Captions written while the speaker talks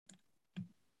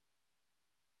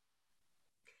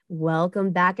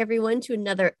Welcome back, everyone, to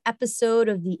another episode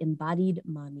of the Embodied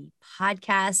Mommy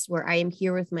podcast, where I am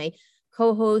here with my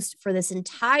co host for this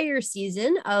entire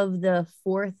season of the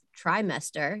fourth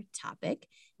trimester topic,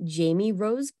 Jamie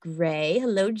Rose Gray.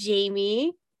 Hello,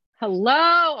 Jamie.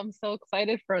 Hello. I'm so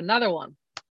excited for another one.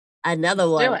 Another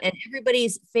one. And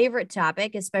everybody's favorite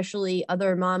topic, especially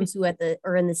other moms who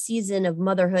are in the season of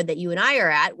motherhood that you and I are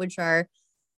at, which are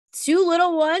two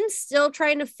little ones still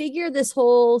trying to figure this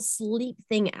whole sleep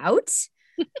thing out.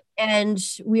 And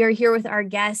we are here with our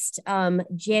guest,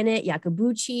 Janet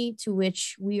Yakabuchi, to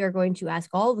which we are going to ask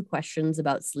all the questions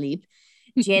about sleep.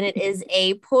 Janet is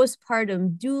a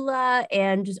postpartum doula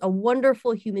and just a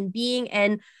wonderful human being.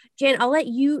 And Janet, I'll let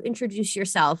you introduce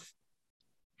yourself.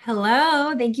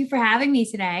 Hello. Thank you for having me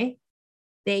today.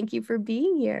 Thank you for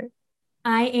being here.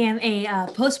 I am a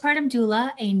postpartum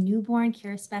doula, a newborn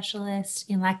care specialist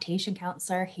and lactation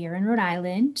counselor here in Rhode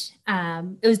Island.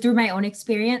 It was through my own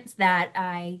experience that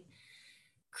I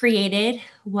created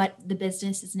what the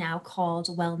business is now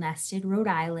called Well Nested Rhode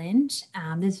Island.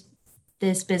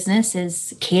 This business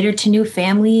is catered to new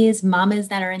families, mamas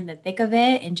that are in the thick of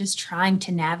it, and just trying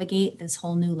to navigate this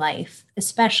whole new life,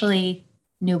 especially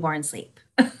newborn sleep.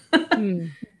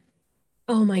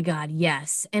 Oh my God,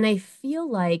 yes. And I feel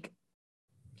like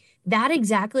that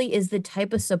exactly is the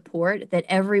type of support that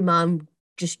every mom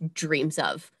just dreams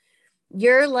of.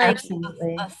 You're like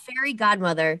a fairy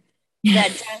godmother that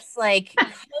just like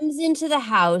comes into the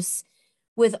house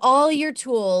with all your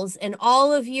tools and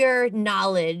all of your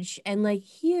knowledge and like,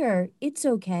 here, it's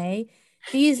okay.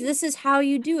 This is how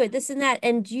you do it, this and that.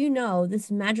 And this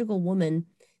magical woman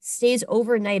stays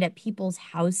overnight at people's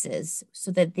houses so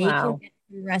that they can get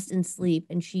rest and sleep,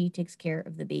 and she takes care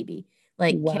of the baby.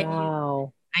 Like,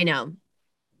 wow. I know.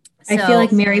 I feel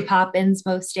like Mary Poppins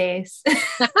most days.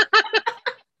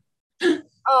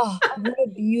 Oh, what a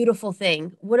beautiful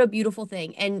thing. What a beautiful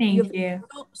thing. And Thank you have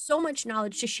so much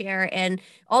knowledge to share, and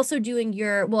also doing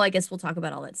I guess we'll talk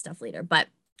about all that stuff later. But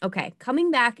okay,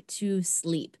 coming back to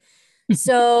sleep.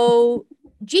 So,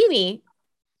 Jamie,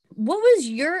 what was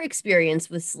your experience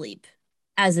with sleep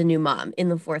as a new mom in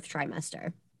the fourth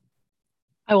trimester?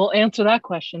 I will answer that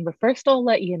question, but first I'll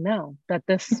let you know that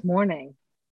this morning,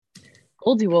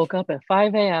 Goldie woke up at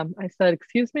 5 a.m. I said,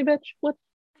 "Excuse me, bitch, what?"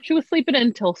 She was sleeping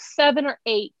until 7 or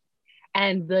 8.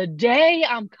 And the day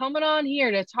I'm coming on here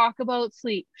to talk about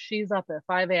sleep, she's up at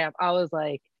 5 a.m. I was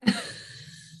like,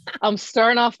 I'm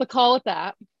starting off the call with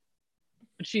that.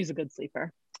 But she's a good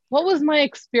sleeper. What was my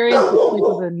experience with sleep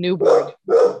as a newborn?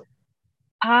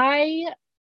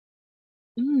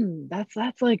 That's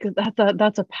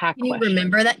a pack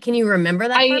question. Can you remember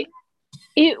that part?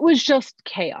 It was just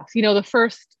chaos. The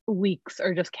first weeks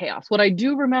are just chaos. What I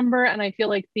do remember, and I feel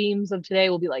like themes of today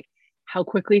will be like how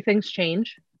quickly things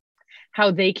change,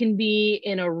 how they can be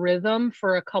in a rhythm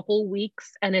for a couple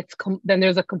weeks, and then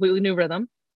there's a completely new rhythm.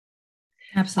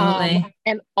 Absolutely.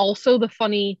 And also the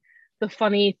funny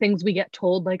things we get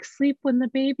told, like sleep when the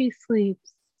baby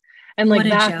sleeps, and like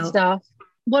that stuff.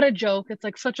 What a joke. It's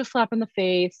like such a slap in the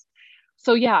face.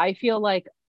 So yeah, I feel like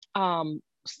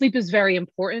sleep is very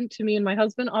important to me and my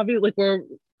husband. Obviously, like we're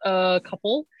a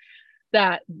couple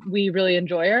that we really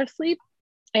enjoy our sleep.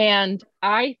 And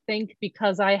I think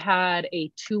because I had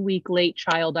a 2-week late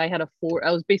child, I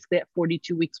was basically at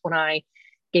 42 weeks when I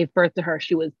gave birth to her.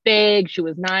 She was big. She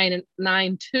was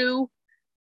 9'2".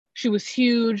 She was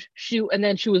huge. And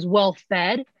then she was well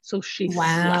fed. So she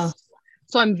slept.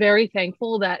 So I'm very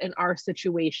thankful that in our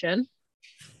situation,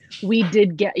 we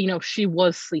did get, she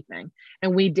was sleeping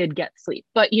and we did get sleep.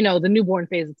 But, the newborn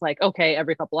phase, it's like, okay,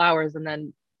 every couple hours, and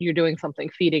then you're doing something,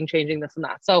 feeding, changing this and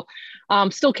that. So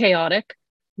still chaotic,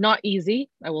 not easy.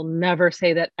 I will never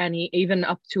say that even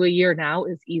up to a year now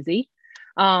is easy.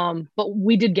 But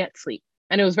we did get sleep.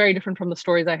 And it was very different from the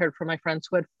stories I heard from my friends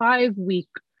who had 5-week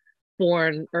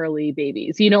born early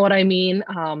babies. You know what I mean?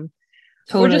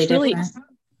 Totally different.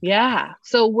 Yeah.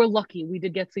 So we're lucky. We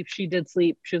did get sleep. She did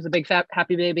sleep. She was a big, fat,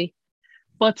 happy baby.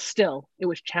 But still, it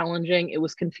was challenging. It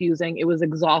was confusing. It was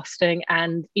exhausting.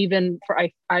 And even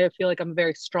I feel like I'm a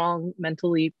very strong,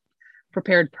 mentally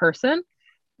prepared person.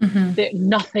 That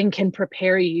nothing can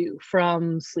prepare you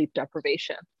from sleep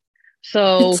deprivation.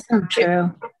 So, it's so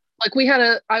true. Like we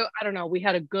had I don't know, we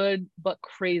had a good but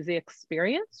crazy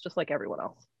experience, just like everyone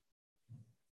else.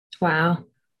 Wow.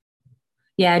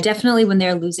 Yeah, definitely when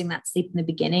they're losing that sleep in the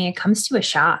beginning, it comes to a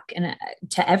shock and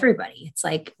to everybody. It's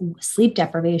like sleep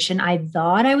deprivation. I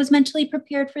thought I was mentally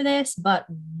prepared for this, but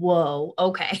whoa,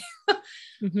 okay.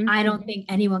 I don't think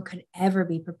anyone could ever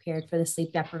be prepared for the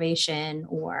sleep deprivation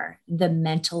or the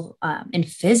mental and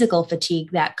physical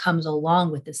fatigue that comes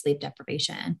along with the sleep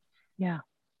deprivation. Yeah.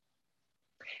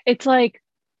 It's like,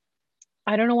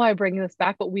 I don't know why I'm bringing this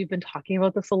back, but we've been talking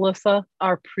about this, Alyssa,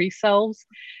 our pre-selves.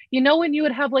 You know, when you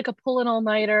would have like a pull an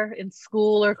all-nighter in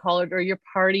school or college or your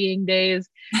partying days,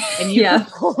 and you could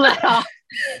pull that off,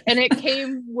 and it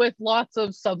came with lots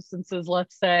of substances,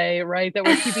 let's say, right, that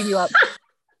were keeping you up.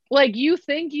 Like, you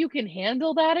think you can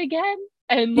handle that again?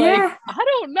 And like, I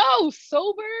don't know,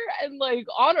 sober and like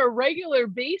on a regular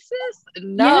basis?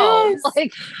 No. Yes.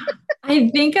 Like, I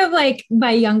think of like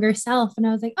my younger self and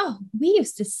I was like, oh, we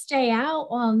used to stay out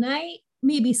all night,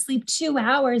 maybe sleep 2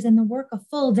 hours and then work a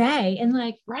full day and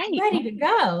like ready to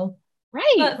go.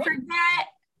 Right. But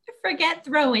forget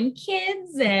throwing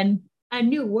kids and a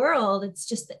new world. It's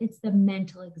the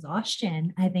mental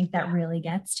exhaustion. I think that really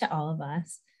gets to all of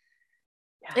us.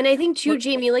 And I think too,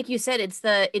 Jamie, like you said, it's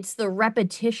the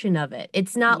repetition of it.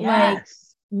 It's not like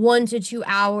 1 to 2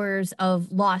 hours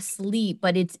of lost sleep,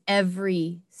 but it's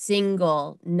every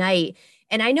single night.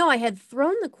 And I know I had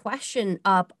thrown the question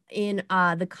up in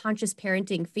the Conscious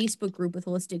Parenting Facebook group with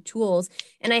Holistic Tools,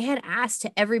 and I had asked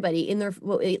to everybody in their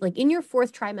like in your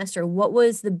 4th trimester, what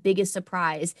was the biggest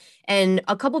surprise? And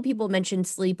a couple people mentioned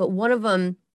sleep, but one of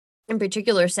them in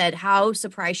particular said how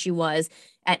surprised she was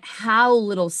at how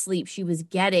little sleep she was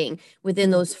getting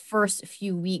within those first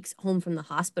few weeks home from the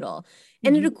hospital.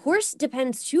 And it, of course,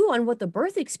 depends too on what the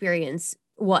birth experience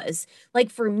was. Like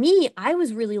for me, I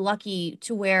was really lucky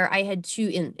to where I had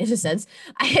in a sense,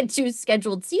 I had 2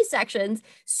 scheduled C-sections.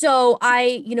 So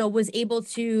I, was able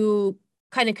to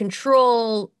kind of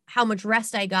control how much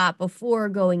rest I got before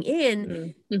going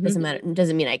in.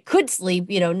 Doesn't mean I could sleep,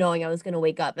 knowing I was going to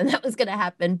wake up and that was going to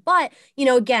happen. But,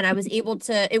 again, I was able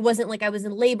to, it wasn't like I was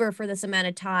in labor for this amount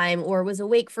of time or was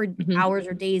awake for hours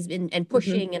or days and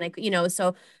pushing. And I,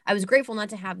 so I was grateful not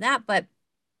to have that. But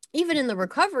even in the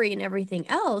recovery and everything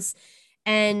else,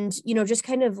 and, just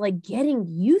kind of like getting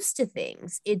used to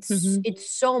things, it's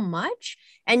so much.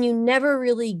 And you never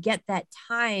really get that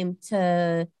time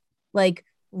to like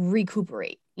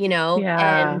recuperate,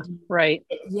 and right.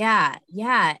 Yeah.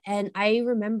 And I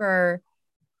remember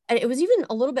it was even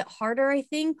a little bit harder, I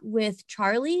think, with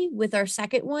Charlie, with our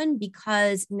second one,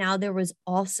 because now there was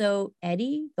also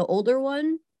Eddie, the older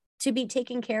one, to be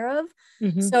taken care of.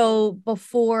 So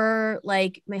before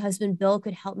like my husband Bill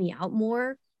could help me out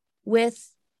more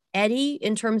with Eddie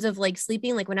in terms of like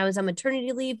sleeping, like when I was on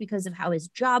maternity leave, because of how his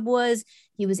job was,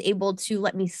 he was able to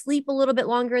let me sleep a little bit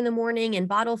longer in the morning and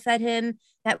bottle fed him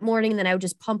that morning. And then I would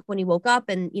just pump when he woke up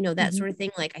and, that sort of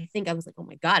thing. Like, I think I was like, oh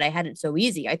my God, I had it so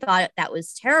easy. I thought that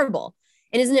was terrible.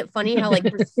 And isn't it funny how like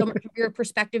so much of your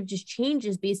perspective just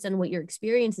changes based on what your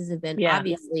experiences have been,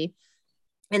 obviously.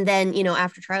 And then,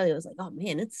 after Charlie, I was like, oh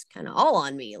man, it's kind of all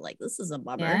on me. Like, this is a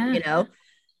bummer,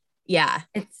 Yeah.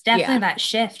 It's definitely that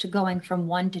shift going from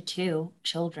 1 to 2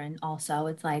 children. Also,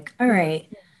 it's like, all right,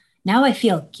 now I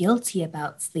feel guilty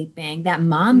about sleeping. That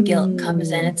mom guilt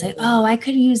comes in. It's like, oh, I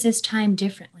could use this time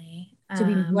differently. To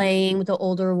be playing with the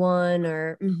older one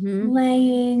or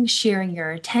playing, sharing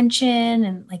your attention.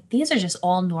 And like, these are just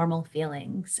all normal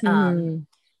feelings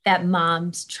that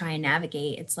moms try and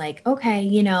navigate. It's like, okay,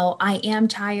 I am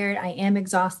tired. I am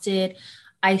exhausted.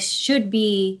 I should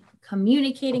be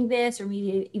communicating this or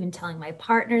maybe even telling my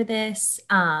partner this.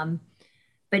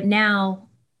 But now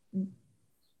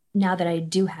that I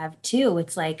do have 2,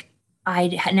 it's like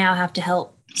I now have to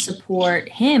help support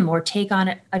him or take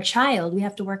on a child. We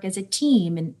have to work as a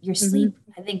team, and your sleep,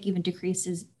 I think, even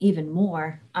decreases even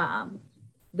more.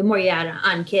 The more you add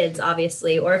on kids,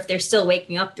 obviously, or if they're still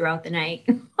waking up throughout the night.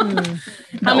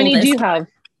 How many do you have?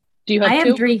 I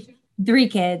have 3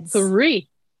 kids. 3.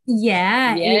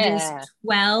 Yeah, ages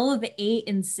 12, 8,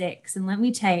 and 6. And let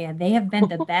me tell you, they have been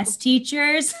the best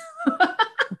teachers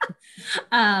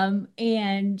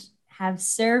and have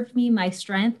served me my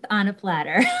strength on a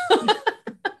platter.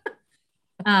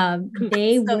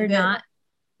 They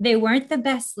weren't the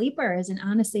best sleepers. And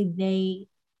honestly,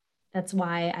 that's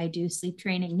why I do sleep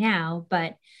training now,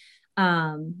 but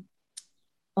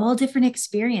all different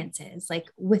experiences. Like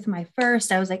with my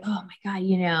first, I was like, oh my God,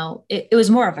 it was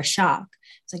more of a shock.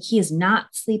 It's like, he is not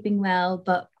sleeping well,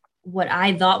 but what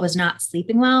I thought was not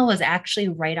sleeping well was actually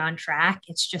right on track.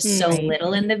 It's just so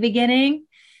little in the beginning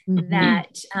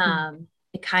that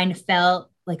it kind of felt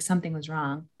like something was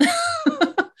wrong.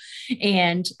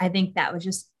 And I think that was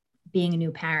just being a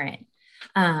new parent.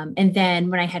 And then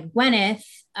when I had Gwyneth,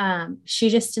 she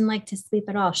just didn't like to sleep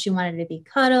at all. She wanted to be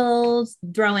cuddled,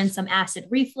 throw in some acid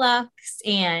reflux,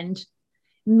 and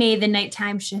made the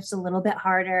nighttime shifts a little bit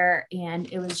harder.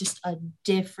 And it was just a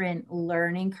different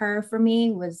learning curve for me.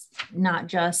 It was not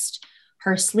just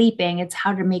her sleeping, it's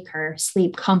how to make her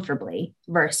sleep comfortably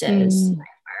versus my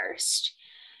first.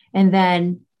 And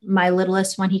then my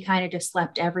littlest one, he kind of just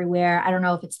slept everywhere. I don't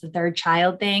know if it's the third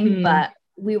child thing, but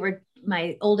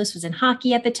my oldest was in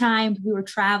hockey at the time. We were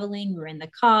traveling, we were in the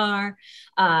car.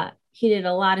 He did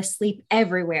a lot of sleep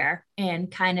everywhere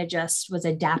and kind of just was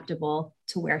adaptable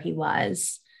to where he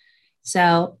was.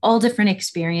 So all different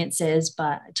experiences,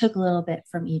 but I took a little bit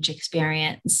from each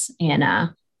experience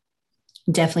and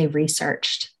definitely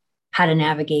researched how to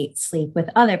navigate sleep with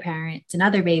other parents and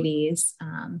other babies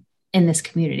in this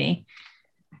community.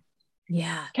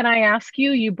 Yeah. Can I ask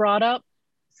you, you brought up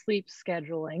sleep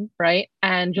scheduling, right?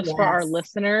 And just for our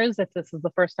listeners, if this is the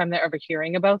first time they're ever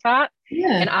hearing about that,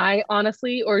 and I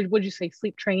honestly, or would you say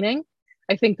sleep training?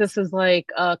 I think this is like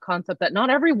a concept that not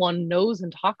everyone knows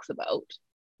and talks about.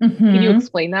 Can you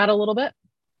explain that a little bit?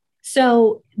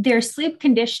 So there's sleep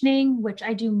conditioning, which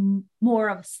I do more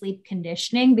of sleep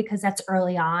conditioning because that's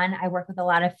early on. I work with a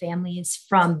lot of families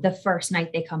from the first night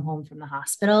they come home from the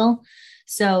hospital.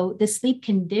 So the sleep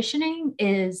conditioning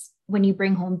is when you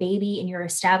bring home baby and you're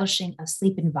establishing a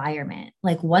sleep environment.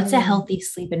 Like, what's a healthy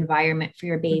sleep environment for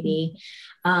your baby?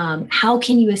 How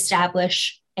can you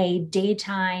establish a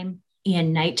daytime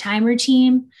and nighttime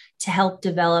routine to help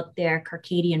develop their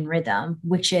circadian rhythm,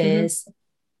 which is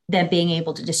them being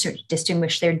able to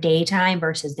distinguish their daytime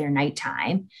versus their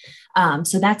nighttime.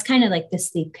 So that's kind of like the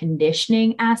sleep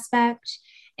conditioning aspect.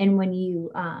 And when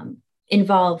you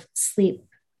involve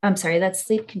that's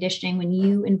sleep conditioning. When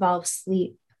you involve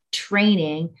sleep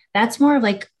training, that's more of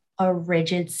like a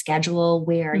rigid schedule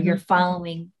where you're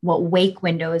following what wake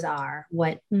windows are,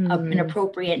 what an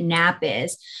appropriate nap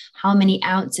is, how many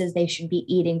ounces they should be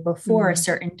eating before a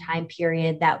certain time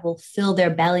period that will fill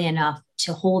their belly enough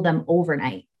to hold them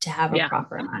overnight to have a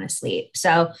proper amount of sleep.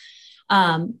 So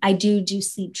I do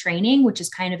sleep training, which is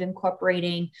kind of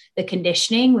incorporating the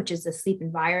conditioning, which is the sleep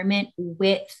environment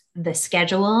with the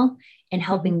schedule and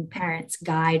helping parents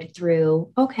guide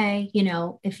through, okay,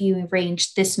 if you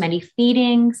arrange this many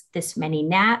feedings, this many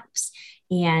naps,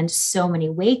 and so many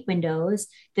wake windows,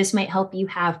 this might help you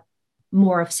have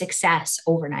more of success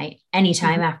overnight,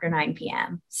 anytime after 9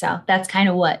 p.m. So that's kind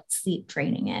of what sleep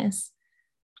training is.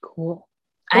 Cool.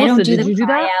 I don't do the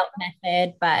cry out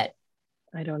method, but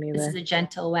I don't either. This is a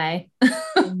gentle way.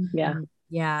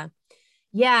 Yeah.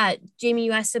 Jamie,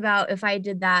 you asked about if I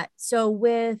did that. So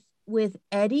with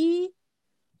Eddie,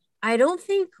 I don't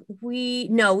think we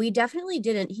definitely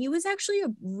didn't. He was actually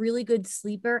a really good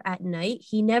sleeper at night.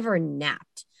 He never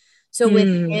napped. So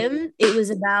with him, it was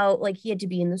about like he had to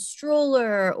be in the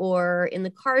stroller or in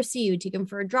the car seat. We'd take him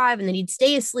for a drive and then he'd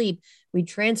stay asleep. We'd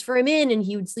transfer him in and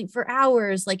he would sleep for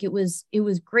hours. Like it was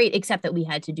great, except that we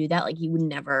had to do that. Like he would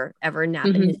never, ever nap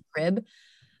in his crib.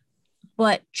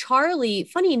 But Charlie,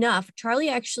 funny enough, Charlie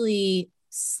actually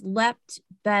slept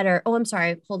better. Oh, I'm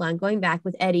sorry. Hold on. Going back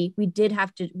with Eddie, we did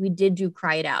do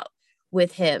cry it out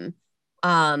with him.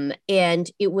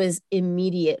 And it was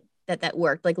immediate that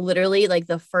worked. Like literally like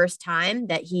the first time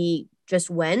that he just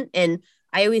went. And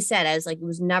I always said, I was like, it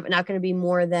was not going to be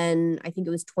more than, I think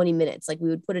it was 20 minutes. Like we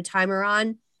would put a timer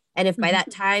on. And if by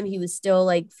that time he was still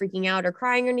like freaking out or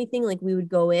crying or anything, like we would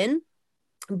go in.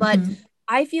 But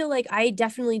I feel like I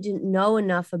definitely didn't know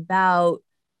enough about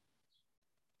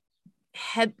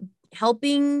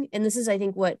helping. And this is, I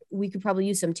think, what we could probably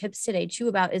use some tips today too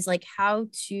about is like how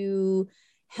to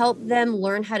help them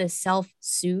learn how to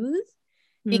self-soothe,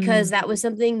 because that was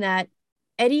something that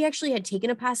Eddie actually had taken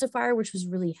a pacifier, which was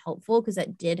really helpful because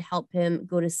that did help him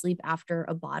go to sleep after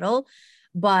a bottle.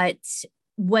 But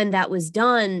when that was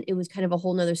done, it was kind of a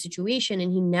whole nother situation.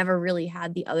 And he never really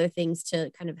had the other things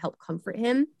to kind of help comfort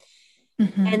him.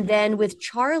 And then with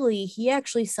Charlie, he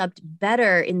actually slept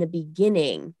better in the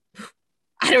beginning.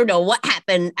 I don't know what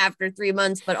happened after 3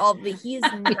 months, but he's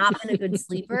not been a good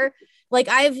sleeper. Like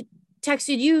I've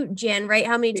texted you, Jan, right?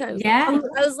 How many times? Yeah.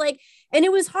 I was like, and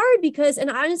it was hard because,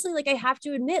 and honestly, like I have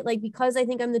to admit, like, because I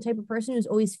think I'm the type of person who's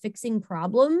always fixing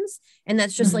problems and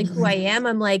that's just like who I am.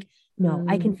 I'm like, no,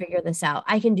 I can figure this out.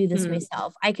 I can do this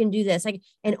myself. I can do this. Like,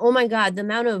 and oh my God, the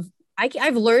amount of,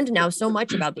 I've learned now so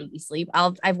much about baby sleep.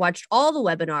 I've watched all the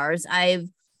webinars. I've,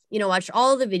 watched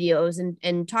all the videos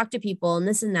and talked to people and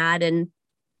this and that. And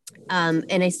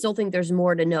I still think there's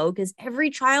more to know because every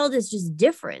child is just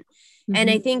different. And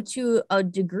I think to a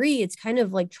degree, it's kind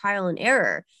of like trial and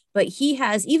error, but he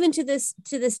has, even to this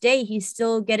day, he's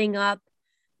still getting up.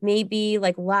 Maybe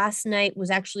like last night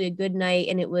was actually a good night.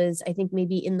 And it was, I think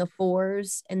maybe in the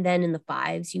 4s and then in the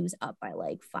 5s, he was up by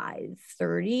like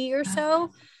 5:30 or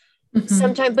so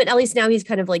sometime, but at least now he's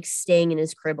kind of like staying in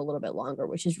his crib a little bit longer,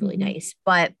 which is really nice.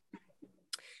 But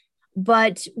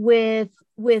with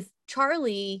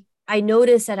Charlie, I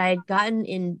noticed that I had gotten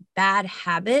in bad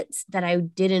habits that I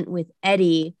didn't with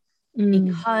Eddie.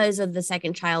 because of the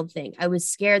second child thing. I was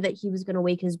scared that he was going to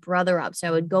wake his brother up. So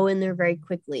I would go in there very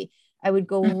quickly. I would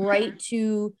go right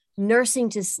to nursing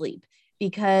to sleep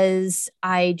because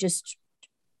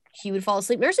he would fall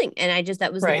asleep nursing. And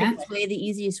that was the quickest way, the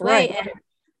easiest way. And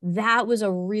that was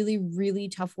a really, really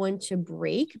tough one to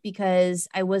break because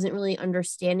I wasn't really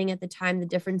understanding at the time the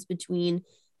difference between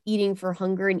eating for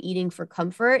hunger and eating for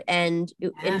comfort. And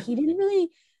he didn't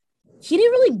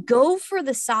really go for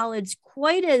the solids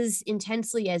quite as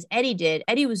intensely as Eddie did.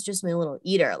 Eddie was just my little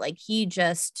eater. Like he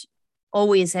just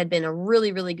always had been a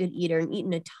really, really good eater and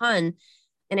eaten a ton.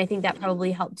 And I think that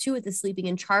probably helped too with the sleeping.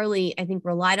 And Charlie, I think,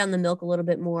 relied on the milk a little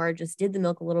bit more, just did the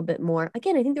milk a little bit more.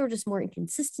 Again, I think there were just more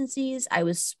inconsistencies. I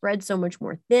was spread so much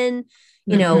more thin,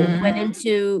 went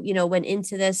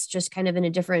into this just kind of in a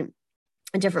different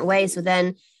way. So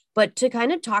then, but to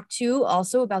kind of talk to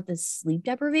also about the sleep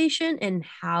deprivation and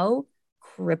how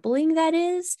crippling that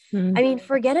is. I mean,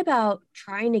 forget about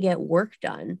trying to get work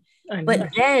done, but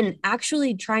then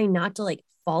actually trying not to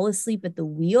fall asleep at the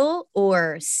wheel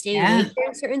or stay awake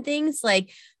during certain things.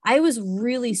 Like I was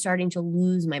really starting to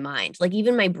lose my mind. Like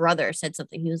even my brother said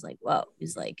something. He was like, whoa,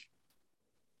 he's like,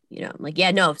 I'm like, yeah,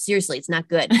 no, seriously, it's not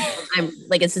good. I'm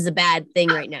like, this is a bad thing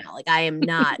right now. Like I am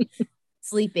not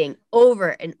sleeping over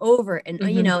and over and,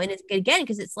 and it's again,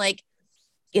 because it's like,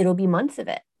 it'll be months of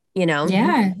it,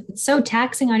 Yeah. It's so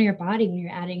taxing on your body when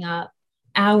you're adding up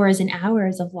hours and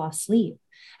hours of lost sleep.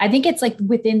 I think it's like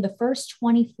within the first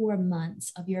 24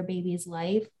 months of your baby's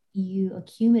life, you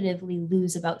accumulatively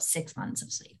lose about 6 months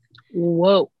of sleep.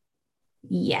 Whoa.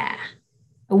 Yeah.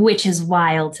 Which is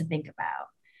wild to think about.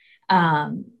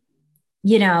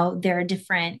 There are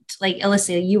different, like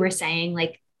Alyssa, you were saying,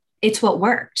 like, it's what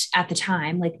worked at the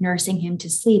time, like nursing him to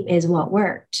sleep is what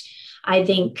worked. I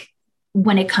think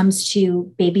when it comes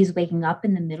to babies waking up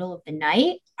in the middle of the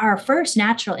night, our first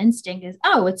natural instinct is,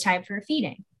 oh, it's time for a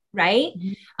feeding. Right?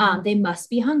 They must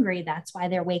be hungry. That's why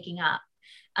they're waking up.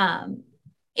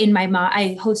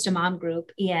 I host a mom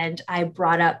group and I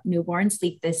brought up newborn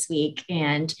sleep this week.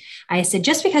 And I said,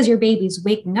 just because your baby's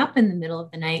waking up in the middle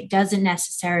of the night doesn't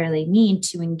necessarily mean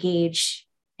to engage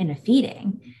in a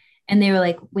feeding. And they were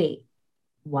like, wait,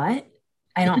 what?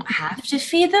 I don't have to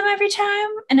feed them every time.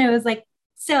 And I was like,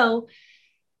 so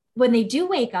when they do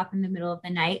wake up in the middle of the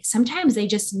night, sometimes they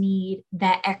just need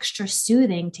that extra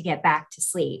soothing to get back to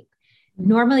sleep.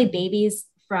 Normally, babies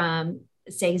from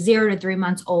say 0 to 3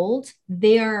 months old,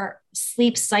 their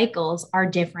sleep cycles are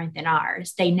different than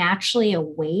ours. They naturally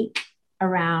awake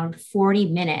around 40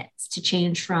 minutes to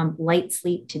change from light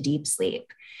sleep to deep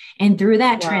sleep. And through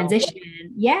that transition,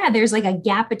 there's like a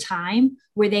gap of time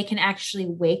where they can actually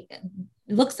wake.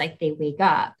 It looks like they wake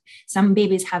up. Some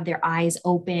babies have their eyes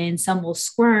open. Some will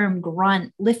squirm,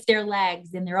 grunt, lift their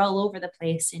legs, and they're all over the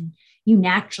place. And you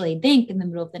naturally think in the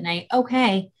middle of the night,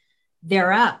 okay,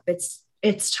 they're up.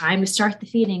 It's time to start the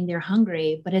feeding. They're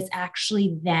hungry, but it's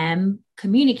actually them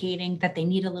communicating that they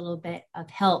need a little bit of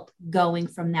help going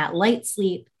from that light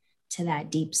sleep to that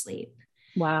deep sleep.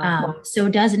 Wow. So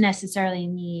it doesn't necessarily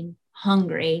mean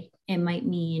hungry. It might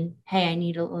mean, hey, I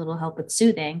need a little help with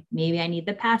soothing. Maybe I need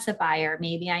the pacifier.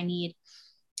 Maybe I need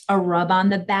a rub on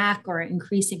the back or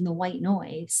increasing the white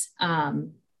noise.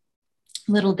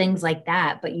 Little things like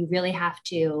that. But you really have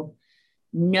to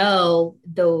know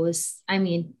those. I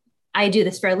mean, I do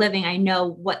this for a living. I know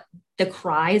what the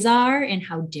cries are and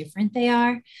how different they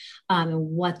are,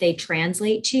 and what they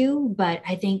translate to. But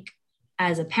I think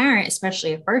as a parent,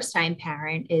 especially a first-time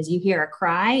parent, is you hear a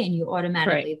cry and you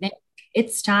automatically think,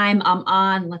 it's time, I'm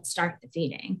on, let's start the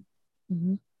feeding.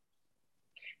 Mm-hmm.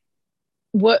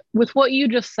 With what you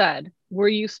just said, were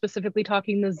you specifically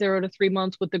talking the 0 to 3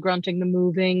 months with the grunting, the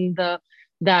moving,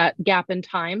 that gap in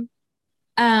time?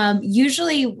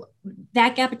 Usually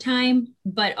that gap of time,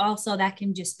 but also that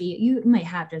can just be, you might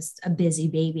have just a busy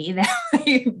baby that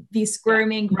might be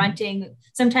squirming, grunting.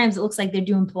 Sometimes it looks like they're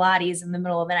doing Pilates in the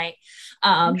middle of the night.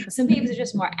 Some babies are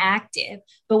just more active,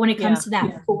 but when it comes to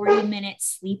that 40-minute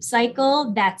sleep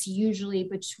cycle, that's usually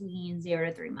between 0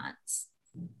 to 3 months.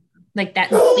 Like that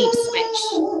sleep switch.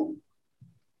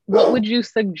 What would you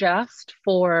suggest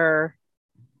for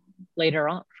later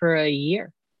on, for a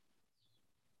year?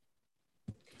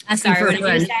 Sorry,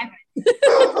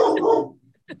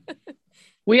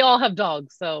 we all have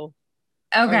dogs, so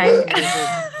okay.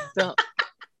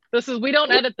 We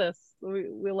don't edit this.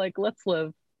 We're like, let's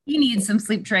live. You need some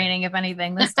sleep training, if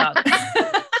anything, this dog.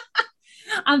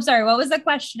 I'm sorry, what was the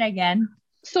question again?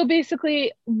 So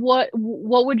basically, what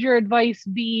would your advice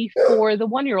be for the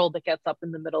 1-year-old that gets up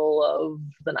in the middle of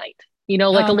the night?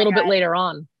 Like a little bit later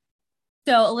on.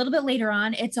 So a little bit later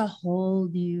on, it's a whole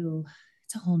new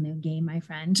game, my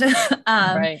friend.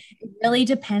 Right. really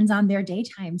depends on their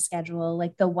daytime schedule.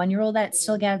 Like the 1-year-old that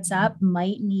still gets up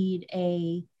might need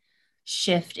a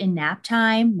shift in nap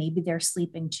time. Maybe they're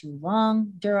sleeping too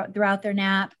long throughout their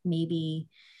nap. Maybe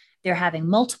they're having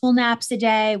multiple naps a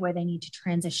day where they need to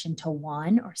transition to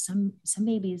one, or some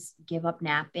babies give up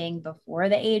napping before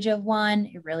the age of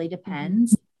 1. It really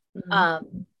depends.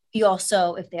 You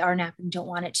also, if they are napping, don't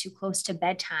want it too close to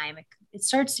bedtime. It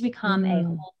starts to become a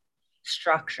whole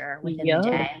structure within the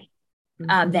day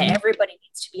that everybody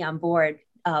needs to be on board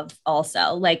of.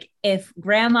 Also, like if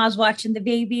grandma's watching the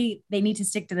baby, they need to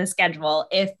stick to the schedule.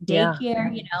 If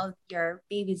daycare, your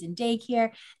baby's in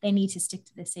daycare, they need to stick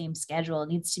to the same schedule. It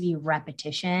needs to be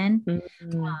repetition.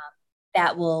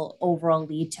 That will overall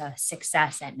lead to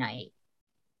success at night.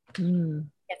 It's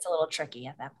a little tricky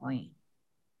at that point.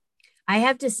 I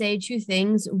have to say 2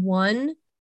 things. One,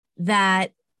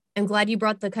 that I'm glad you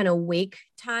brought the kind of wake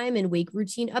time and wake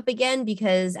routine up again,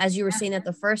 because as you were saying that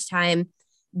the first time,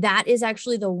 that is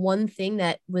actually the one thing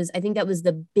that was, I think that was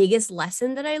the biggest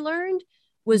lesson that I learned,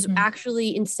 was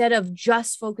actually, instead of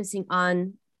just focusing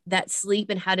on that sleep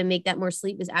and how to make that more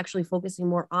sleep, is actually focusing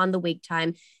more on the wake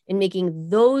time and making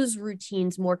those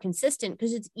routines more consistent,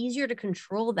 because it's easier to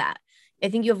control that. I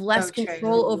think you have less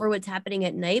control over what's happening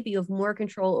at night, but you have more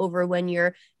control over when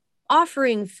you're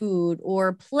offering food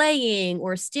or playing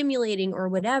or stimulating or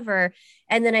whatever.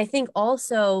 And then I think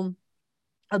also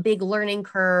a big learning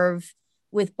curve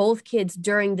with both kids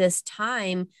during this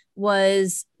time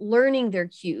was learning their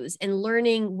cues and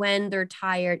learning when they're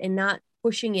tired and not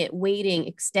pushing it, waiting,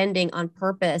 extending on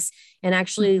purpose, and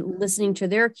actually listening to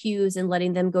their cues and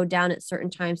letting them go down at certain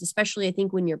times, especially I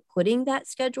think when you're putting that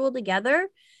schedule together,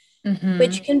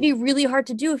 which can be really hard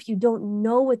to do if you don't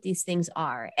know what these things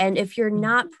are. And if you're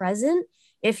not present,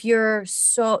 if you're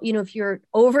if you're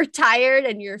overtired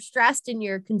and you're stressed and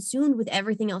you're consumed with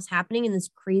everything else happening in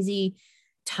this crazy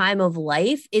time of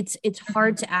life, it's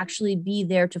hard to actually be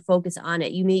there to focus on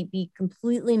it. You may be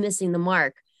completely missing the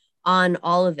mark on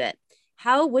all of it.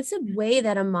 What's a way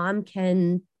that a mom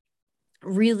can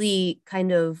really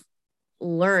kind of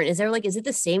learn? Is it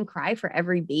the same cry for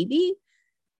every baby?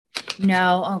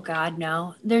 No. Oh God,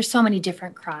 no. There's so many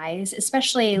different cries,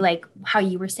 especially like how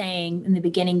you were saying in the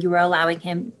beginning, you were allowing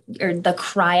him, or the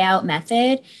cry out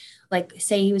method. Like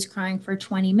say he was crying for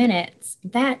 20 minutes,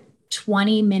 that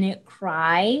 20-minute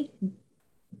cry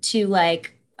to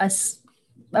like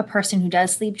a person who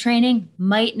does sleep training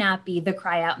might not be the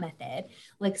cry out method.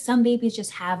 Like some babies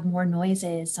just have more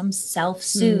noises, some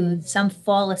self-soothe, some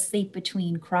fall asleep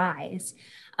between cries.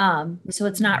 So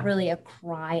it's not really a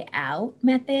cry out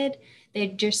method. They're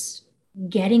just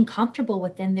getting comfortable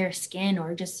within their skin,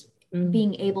 or just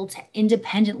being able to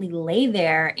independently lay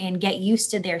there and get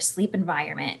used to their sleep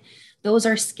environment. Those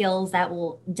are skills that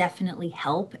will definitely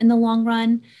help in the long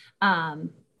run.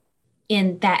 And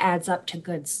that adds up to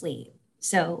good sleep.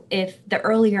 So if the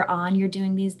earlier on you're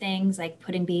doing these things, like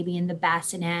putting baby in the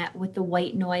bassinet with the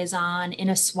white noise on in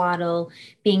a swaddle,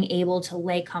 being able to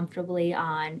lay comfortably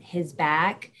on his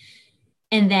back,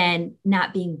 and then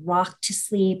not being rocked to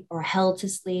sleep or held to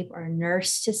sleep or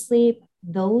nursed to sleep,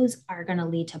 those are going to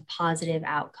lead to positive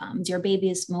outcomes. Your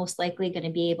baby is most likely going to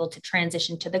be able to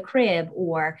transition to the crib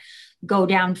or go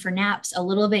down for naps a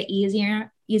little bit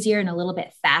easier and a little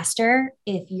bit faster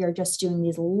if you're just doing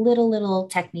these little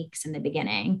techniques in the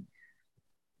beginning.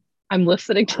 I'm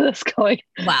listening to this going,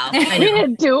 wow, I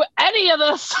didn't do any of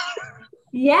this.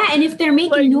 Yeah. And if they're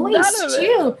making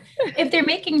if they're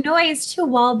making noise too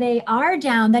while they are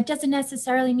down, that doesn't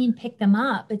necessarily mean pick them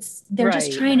up. They're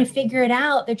just trying to figure it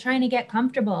out. They're trying to get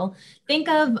comfortable. Think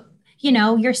of,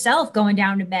 yourself going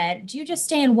down to bed. Do you just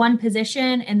stay in one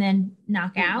position and then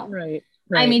knock out? Right.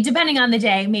 I mean, depending on the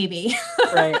day, maybe.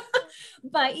 Right.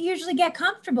 But you usually get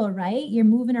comfortable, right? You're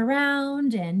moving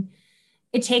around, and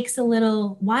it takes a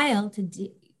little while to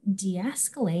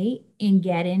de-escalate and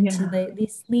get into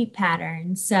these sleep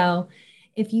patterns. So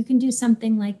if you can do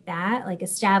something like that, like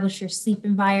establish your sleep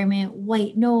environment,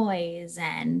 white noise,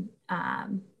 and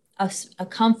a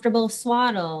comfortable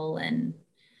swaddle, and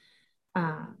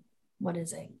what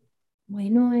is it?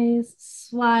 White noise,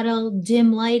 swaddle,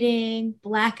 dim lighting,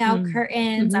 blackout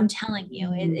curtains. I'm telling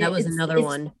you, that was another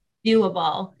one.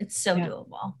 Doable. It's so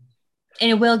doable,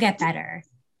 and it will get better.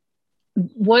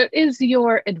 What is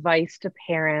your advice to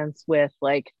parents with,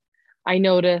 like, I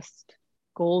noticed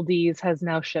Goldie's has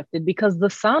now shifted because the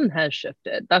sun has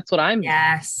shifted. That's what I'm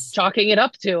chalking it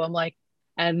up to. I'm like,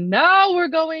 and now we're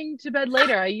going to bed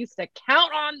later. I used to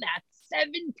count on that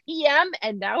 7 p.m.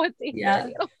 and now it's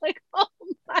 8:30. I'm like, oh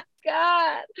my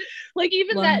God. Like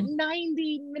even that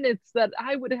 90 minutes that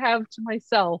I would have to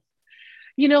myself,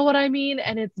 you know what I mean?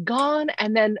 And it's gone.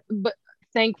 And then, but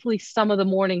thankfully some of the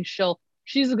morning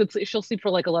she's a good sleep. She'll sleep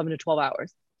for like 11 to 12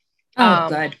 hours. Oh,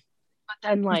 good. But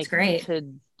then like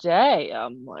today,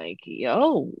 I'm like,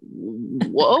 yo,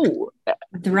 whoa.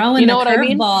 Throwing the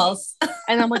curveballs.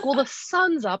 And I'm like, well, the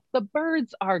sun's up. The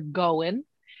birds are going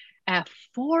at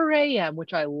 4 a.m.,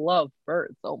 which I love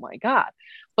birds. Oh my God.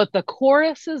 But the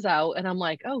chorus is out and I'm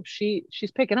like, oh,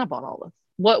 she's picking up on all this.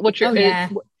 What's your,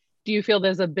 do you feel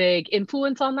there's a big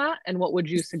influence on that? And what would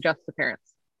you suggest to parents?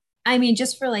 I mean,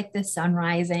 just for like the sun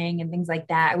rising and things like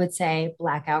that, I would say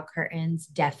blackout curtains,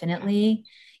 definitely.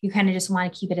 You kind of just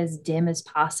want to keep it as dim as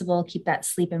possible, keep that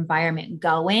sleep environment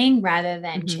going rather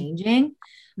than changing.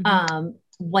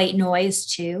 White noise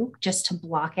too, just to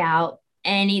block out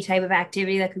any type of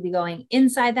activity that could be going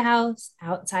inside the house,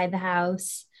 outside the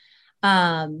house.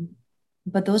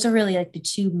 But those are really like the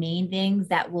two main things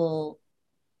that will,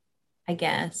 I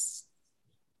guess,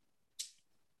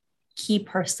 keep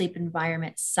her sleep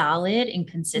environment solid and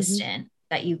consistent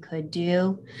that you could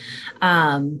do.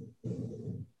 I'm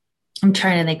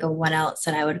trying to think of what else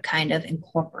that I would kind of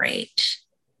incorporate.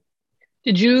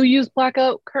 Did you use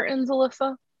blackout curtains,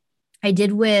 Alyssa? I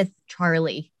did with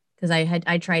Charlie because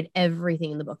I tried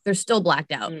everything in the book. They're still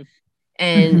blacked out.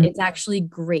 And it's actually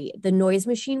great. The noise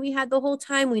machine we had the whole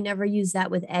time, we never used that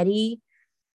with Eddie.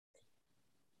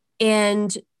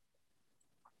 And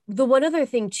the one other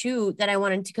thing too that I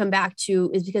wanted to come back to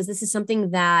is because this is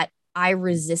something that I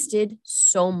resisted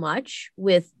so much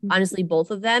with honestly both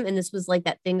of them. And this was like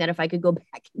that thing that if I could go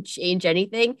back and change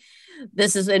anything,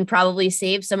 this is and probably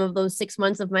save some of those 6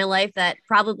 months of my life that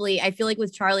probably, I feel like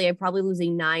with Charlie, I'm probably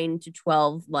losing 9 to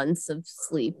 12 months of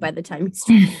sleep by the time he's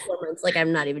 4 months. Like,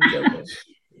 I'm not even joking.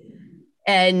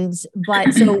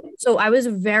 But so I was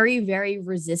very, very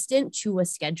resistant to a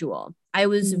schedule. I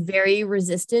was very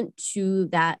resistant to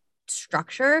that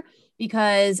structure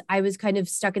because I was kind of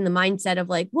stuck in the mindset of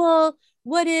like, well,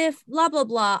 what if blah, blah,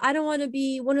 blah. I don't want to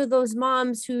be one of those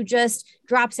moms who just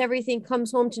drops everything,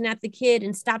 comes home to nap the kid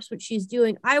and stops what she's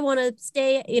doing. I want to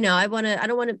stay, I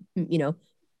don't want to,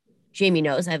 Jamie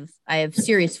knows I have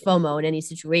serious FOMO in any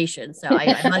situation. So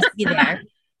I must be there.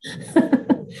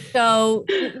 So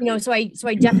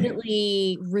I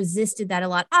definitely resisted that a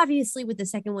lot. Obviously with the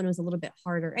second one, it was a little bit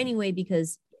harder anyway,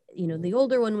 because, the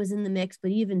older one was in the mix,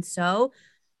 but even so,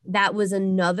 that was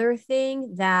another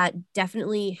thing that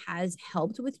definitely has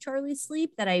helped with Charlie's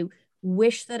sleep that I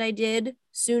wish that I did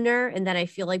sooner. And that I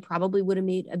feel like probably would have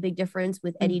made a big difference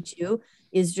with Eddie too,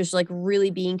 is just like really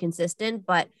being consistent.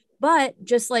 But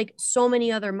just like so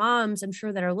many other moms, I'm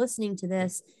sure that are listening to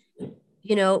this,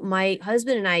 my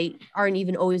husband and I aren't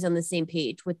even always on the same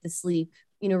page with the sleep,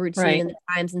 routine and the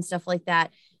times and stuff like that.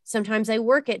 Sometimes I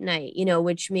work at night,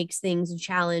 which makes things a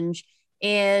challenge.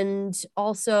 And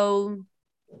also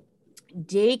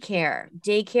daycare,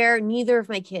 neither of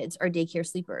my kids are daycare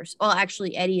sleepers. Well,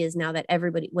 actually Eddie is now that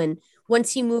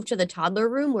once he moved to the toddler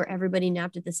room where everybody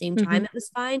napped at the same time, it was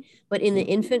fine. But in the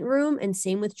infant room, and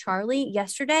same with Charlie,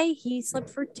 yesterday, he slept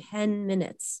for 10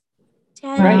 minutes.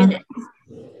 10 minutes.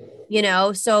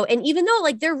 So, and even though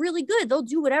like they're really good, they'll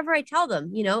do whatever I tell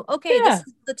them, okay, this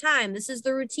is the time, this is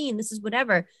the routine, this is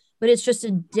whatever, but it's just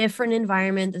a different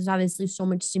environment. There's obviously so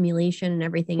much stimulation and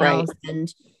everything else.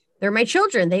 And they're my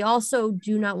children. They also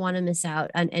do not want to miss out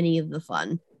on any of the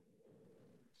fun.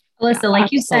 Alyssa,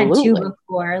 like you said too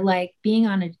before, like being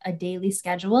on a daily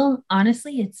schedule,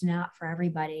 honestly, it's not for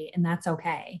everybody, and that's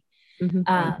okay.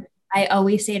 I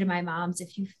always say to my moms,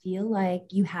 if you feel like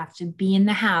you have to be in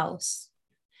the house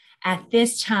at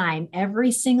this time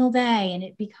every single day, and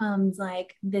it becomes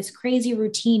like this crazy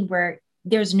routine where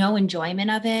there's no enjoyment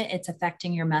of it, it's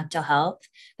affecting your mental health,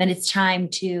 then it's time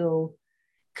to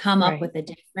come up with a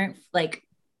different like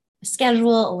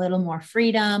schedule, a little more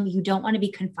freedom. You don't want to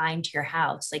be confined to your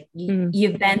house. Like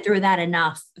you've been through that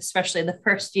enough, especially the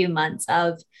first few months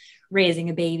of raising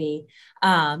a baby.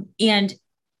 And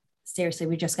seriously,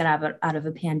 we just got out of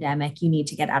a pandemic. You need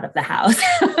to get out of the house.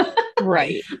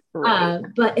 Right.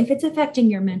 But if it's affecting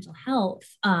your mental health,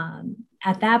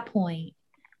 at that point,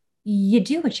 you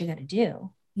do what you got to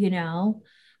do,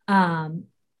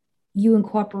 you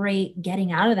incorporate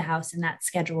getting out of the house in that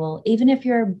schedule. Even if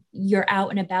you're out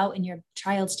and about and your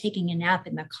child's taking a nap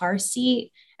in the car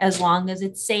seat, as long as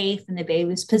it's safe and the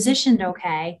baby's positioned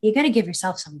okay, you got to give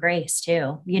yourself some grace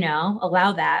too,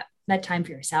 allow that time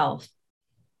for yourself.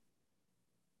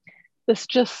 This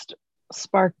just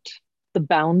sparked the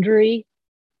boundary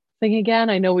thing again.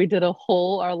 I know we did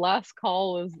our last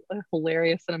call was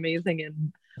hilarious and amazing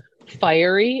and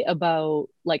fiery about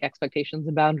like expectations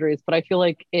and boundaries, but I feel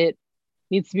like it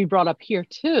needs to be brought up here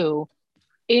too,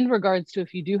 in regards to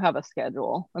if you do have a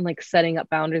schedule and like setting up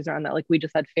boundaries around that, like we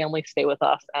just had family stay with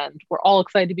us and we're all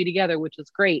excited to be together, which is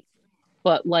great.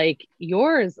 But like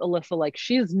yours, Alyssa, like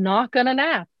she's not gonna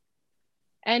nap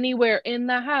anywhere in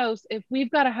the house if we've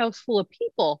got a house full of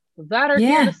people that are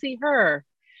here to see her.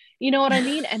 You know what I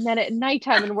mean? And then at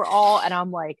nighttime, and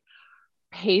I'm like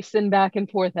pacing back and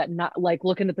forth at not like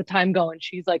looking at the time going,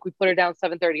 she's like, we put her down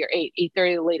 7:30 or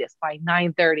 8:30 the latest. By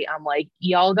 9:30, I'm like,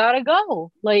 y'all gotta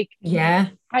go. Like,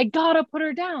 I gotta put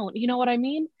her down. You know what I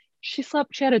mean? She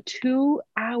had a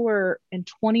 2-hour and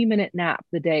 20-minute nap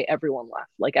the day everyone left,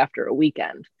 like after a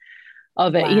weekend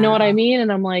of it. Wow. You know what I mean?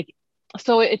 And I'm like,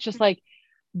 so it's just like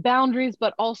boundaries,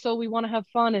 but also we want to have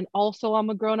fun. And also I'm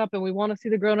a grown-up and we want to see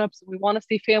the grown-ups and we want to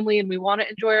see family and we want to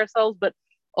enjoy ourselves. But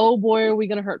oh boy, are we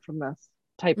going to hurt from this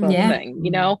type of thing?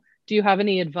 You know, do you have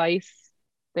any advice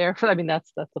there? I mean,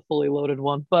 that's a fully loaded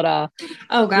one, but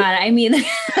oh God, I mean,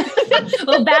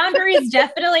 well, boundaries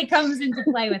definitely comes into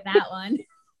play with that one.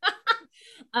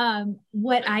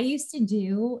 What I used to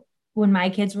do when my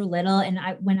kids were little and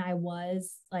when I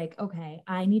was like, okay,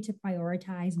 I need to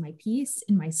prioritize my peace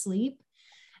and my sleep,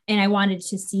 and I wanted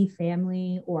to see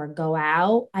family or go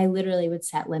out, I literally would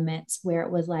set limits where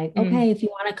it was like, okay, if you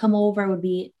want to come over, it would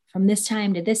be from this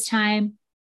time to this time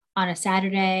on a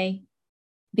Saturday,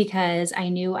 because I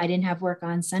knew I didn't have work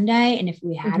on Sunday. And if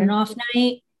we had an off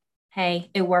night, hey,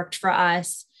 it worked for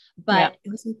us. But it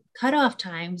was cutoff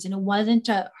times, and it wasn't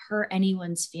to hurt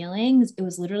anyone's feelings. It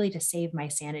was literally to save my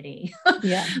sanity,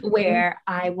 where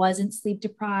I wasn't sleep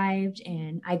deprived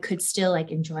and I could still like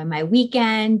enjoy my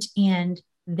weekend, and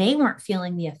they weren't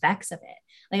feeling the effects of it.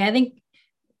 Like, I think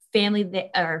family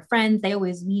or friends, they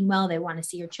always mean well. They want to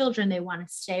see your children. They want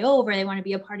to stay over. They want to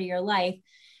be a part of your life.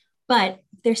 But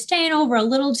if they're staying over a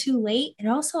little too late, it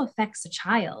also affects the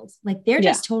child. Like, they're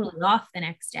just totally off the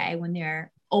next day when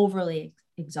they're overly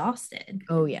exhausted.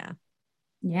 Oh yeah.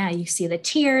 Yeah. You see the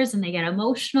tears and they get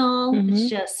emotional. It's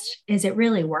just, is it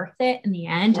really worth it in the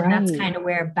end? Right. And that's kind of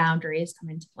where boundaries come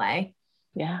into play.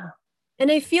 Yeah.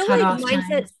 And I feel like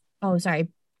mindset. Oh, sorry.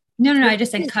 No. I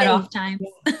just said cut off time.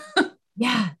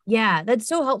 Yeah. That's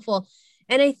so helpful.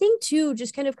 And I think too,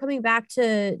 just kind of coming back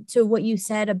to what you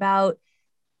said about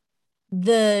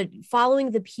the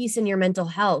following the peace in your mental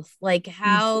health, like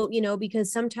how, you know, because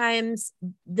sometimes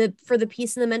for the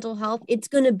peace in the mental health, it's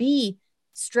going to be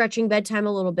stretching bedtime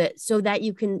a little bit so that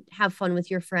you can have fun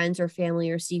with your friends or family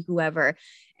or see whoever.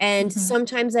 And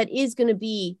sometimes that is going to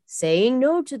be saying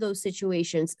no to those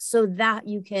situations so that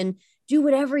you can do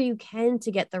whatever you can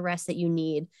to get the rest that you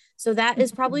need. So that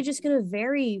is probably just going to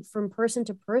vary from person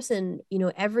to person, you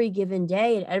know, every given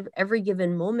day and every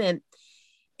given moment.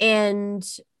 And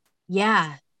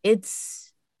yeah,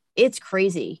 it's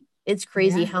crazy. It's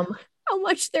crazy how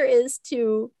much there is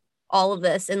to all of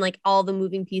this and like all the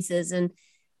moving pieces. And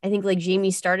I think like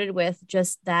Jamie started with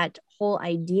just that whole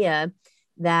idea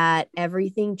that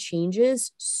everything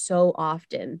changes so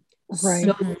often,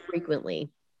 so frequently.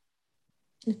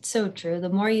 It's so true. The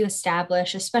more you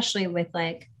establish, especially with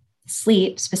like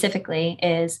sleep specifically,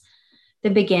 is the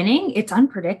beginning, it's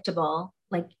unpredictable.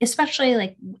 Like, especially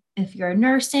like if you're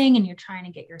nursing and you're trying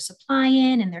to get your supply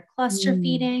in and they're cluster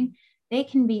feeding, they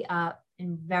can be up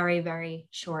in very, very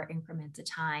short increments of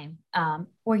time.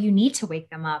 Or you need to wake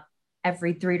them up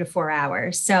every 3 to 4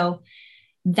 hours. So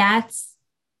it's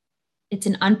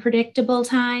an unpredictable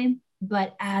time,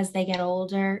 but as they get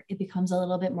older, it becomes a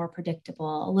little bit more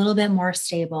predictable, a little bit more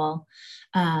stable.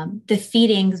 The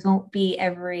feedings won't be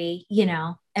every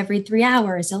 3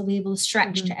 hours. They'll be able to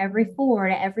stretch to every 4,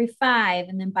 to every 5.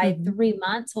 And then by 3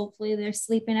 months, hopefully they're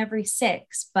sleeping every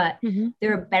 6, but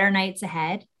there are better nights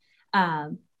ahead.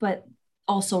 But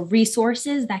also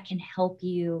resources that can help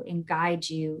you and guide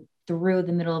you through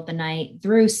the middle of the night,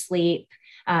 through sleep,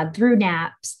 through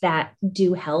naps that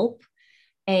do help.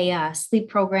 A sleep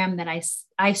program that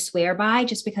I swear by,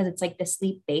 just because it's like the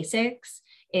sleep basics,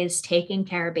 is Taking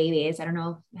Care of Babies. I don't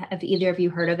know if either of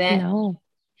you heard of it. No.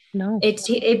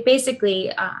 It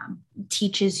basically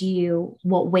teaches you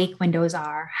what wake windows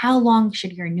are. How long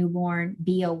should your newborn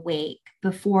be awake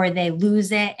before they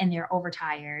lose it and they're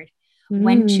overtired?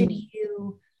 When should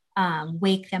you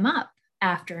wake them up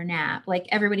after a nap? Like,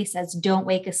 everybody says, don't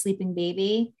wake a sleeping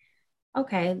baby.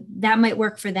 Okay, that might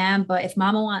work for them. But if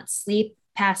mama wants sleep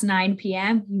past 9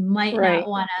 p.m., you might not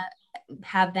want to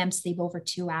have them sleep over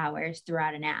 2 hours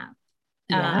throughout a nap.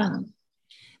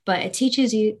 But it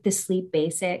teaches you the sleep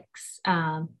basics.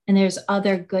 And there's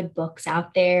other good books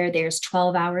out there. There's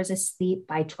 12 Hours of Sleep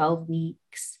by 12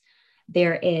 Weeks.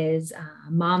 There is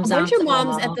Moms a bunch of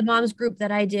moms at the moms group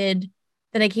that I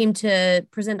came to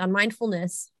present on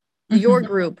mindfulness, your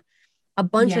group. a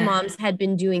bunch of moms had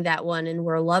been doing that one and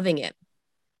were loving it.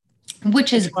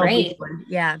 Which is great.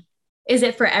 Yeah. Is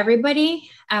it for everybody?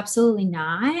 Absolutely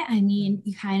not. I mean,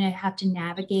 you kind of have to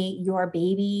navigate your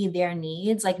baby, their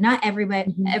needs. Like not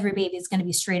everybody, every baby is going to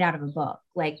be straight out of a book.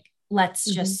 Like, let's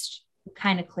just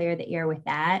kind of clear the air with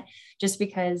that. Just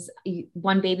because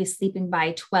one baby's sleeping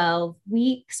by 12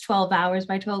 weeks, 12 hours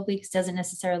by 12 weeks doesn't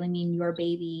necessarily mean your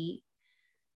baby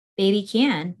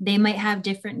can. They might have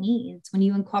different needs when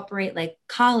you incorporate like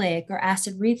colic or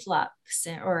acid reflux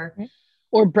or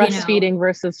breastfeeding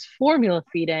versus formula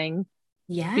feeding.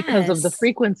 Yeah. Because of the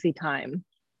frequency time.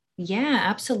 Yeah,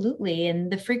 absolutely.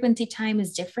 And the frequency time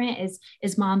is different.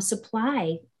 Is mom's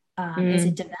supply? Is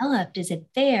it developed? Is it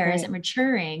there? Right. Is it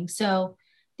maturing? So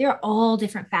there are all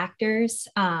different factors.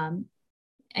 I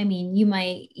mean,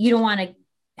 you don't want to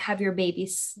have your baby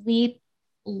sleep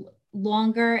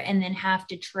longer and then have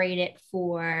to trade it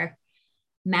for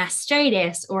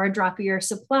mastitis or a drop of your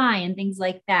supply and things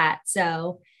like that.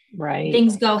 So right.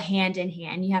 Things go hand in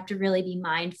hand. You have to really be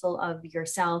mindful of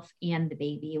yourself and the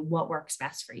baby, what works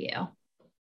best for you.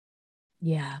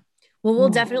 Yeah. Well, we'll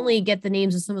definitely get the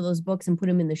names of some of those books and put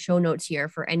them in the show notes here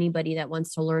for anybody that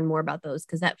wants to learn more about those.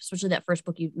 Because especially that first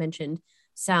book you mentioned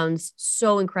sounds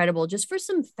so incredible just for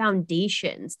some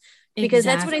foundations, because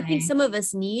that's what I think some of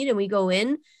us need. And we go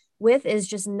in with is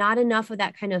just not enough of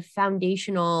that kind of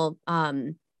foundational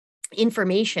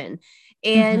information.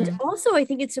 And also, I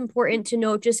think it's important to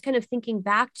note, just kind of thinking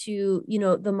back to,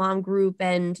 the mom group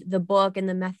and the book and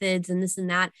the methods and this and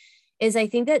that, is I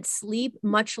think that sleep,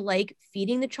 much like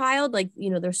feeding the child, like,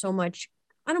 there's so much,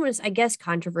 I don't want to, I guess,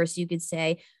 controversy, you could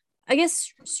say, I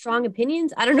guess, strong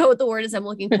opinions. I don't know what the word is I'm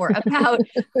looking for about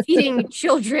feeding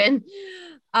children.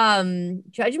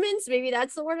 Judgments, maybe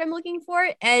that's the word I'm looking for.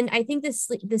 And I think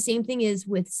the same thing is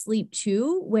with sleep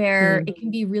too, where it can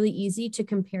be really easy to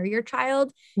compare your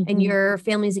child and your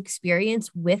family's experience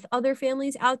with other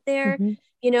families out there,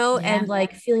 and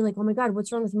like feeling like, oh my God,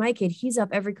 what's wrong with my kid? He's up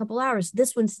every couple hours.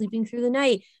 This one's sleeping through the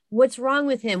night. What's wrong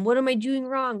with him? What am I doing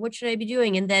wrong? What should I be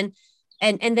doing? And then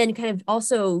kind of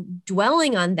also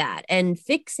dwelling on that and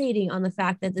fixating on the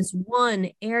fact that this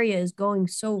one area is going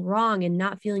so wrong and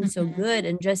not feeling so good,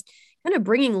 and just kind of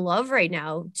bringing love right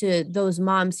now to those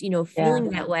moms, feeling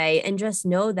that way. And just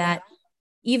know that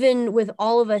even with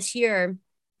all of us here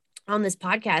on this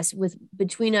podcast,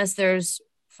 between us, there's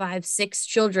 5-6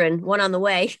 children, one on the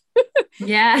way.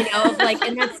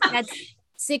 And that's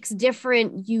 6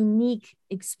 different unique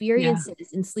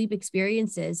experiences and sleep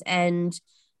experiences. And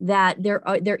that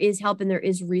there is help and there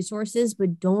is resources,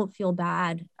 but don't feel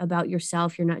bad about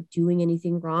yourself. You're not doing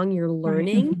anything wrong. You're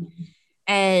learning.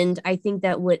 And I think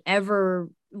that whatever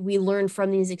we learn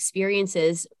from these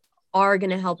experiences are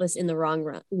going to help us in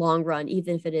the long run,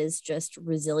 even if it is just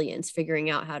resilience, figuring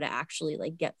out how to actually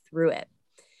like get through it.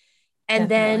 And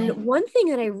then one thing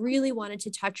that I really wanted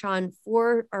to touch on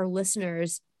for our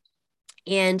listeners,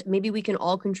 and maybe we can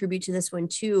all contribute to this one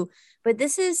too, but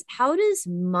this is, how does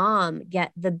mom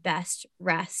get the best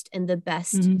rest and the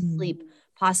best sleep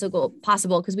possible?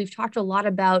 Because we've talked a lot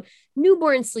about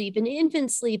newborn sleep and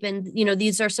infant sleep. And,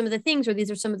 these are some of the things, or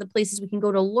these are some of the places we can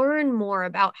go to learn more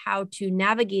about how to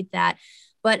navigate that.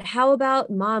 But how about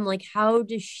mom? Like, how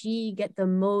does she get the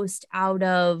most out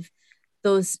of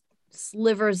those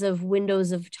slivers of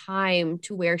windows of time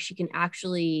to where she can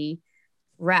actually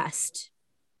rest?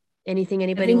 Anything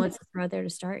anybody wants to throw out there to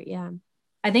start? Yeah.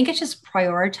 I think it's just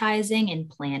prioritizing and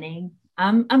planning.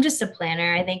 I'm just a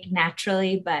planner, I think,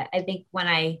 naturally, but I think when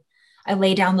I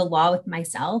lay down the law with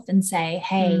myself and say,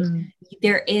 hey,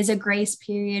 there is a grace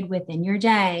period within your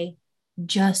day,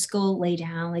 just go lay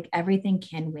down, like everything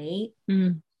can wait.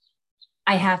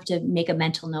 I have to make a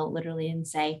mental note literally and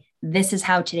say, this is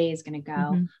how today is going to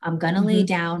go. I'm going to lay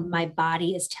down. My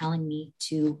body is telling me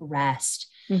to rest.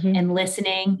 And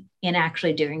listening and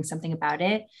actually doing something about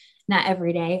it. Not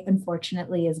every day,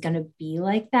 unfortunately, is going to be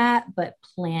like that, but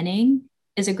planning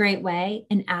is a great way,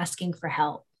 and asking for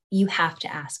help. You have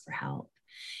to ask for help.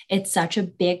 It's such a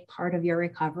big part of your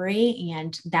recovery.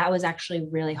 And that was actually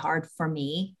really hard for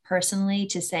me personally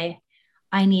to say,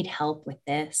 I need help with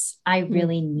this. I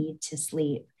really need to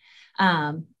sleep.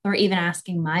 Or even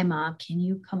asking my mom, can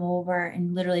you come over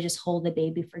and literally just hold the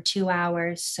baby for 2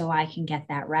 hours so I can get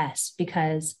that rest,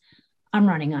 because I'm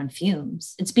running on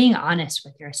fumes. It's being honest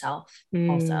with yourself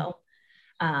also.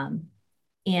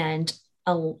 And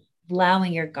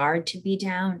allowing your guard to be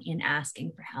down and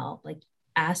asking for help. Like,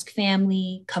 ask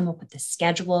family, come up with a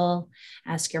schedule,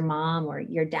 ask your mom or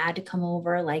your dad to come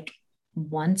over like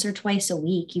once or twice a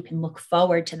week. You can look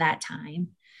forward to that time,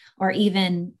 or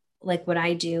even like what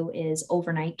I do is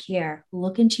overnight care.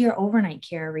 Look into your overnight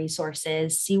care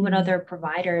resources, see what other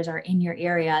providers are in your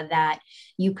area that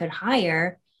you could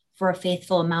hire for a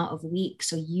faithful amount of weeks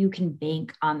so you can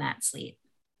bank on that sleep.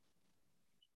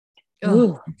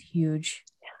 Oh, it's huge.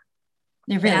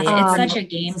 It really is. It's such a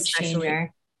game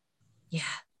changer. Yeah.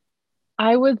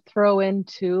 I would throw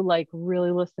into like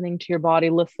really listening to your body,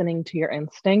 listening to your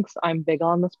instincts. I'm big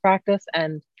on this practice,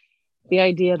 and the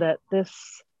idea that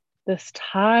this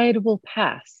tide will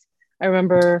pass. I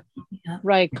remember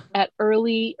like at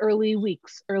early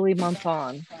weeks, early months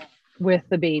on with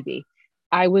the baby,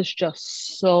 I was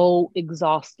just so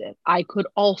exhausted. I could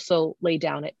also lay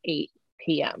down at 8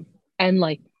 p.m. and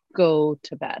like go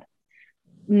to bed.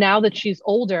 Now that she's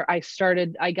older, I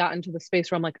got into the space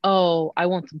where I'm like, oh, I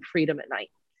want some freedom at night.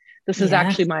 This is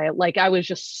actually I was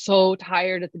just so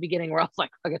tired at the beginning where I was like,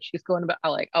 okay, she's going to bed.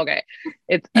 I'm like, okay,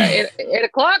 it's 8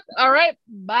 o'clock. All right,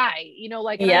 bye.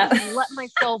 I just let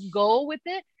myself go with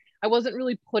it. I wasn't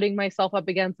really putting myself up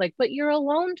against like, but your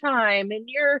alone time and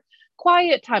your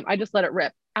quiet time. I just let it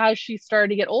rip. As she started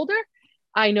to get older,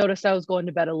 I noticed I was going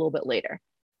to bed a little bit later.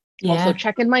 Also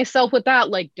checking myself with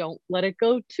that, like, don't let it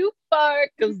go too far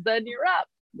because then you're up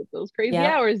with those crazy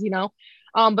hours,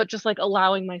 but just like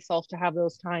allowing myself to have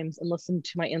those times and listen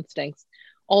to my instincts.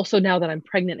 Also, now that I'm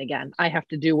pregnant again, I have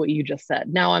to do what you just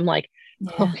said. Now I'm like,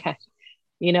 okay,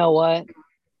 you know what?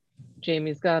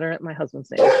 Jamie's got her. My husband's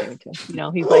name is Jamie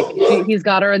too. He's like, he's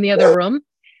got her in the other room.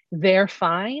 They're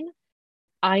fine.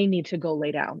 I need to go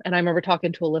lay down. And I remember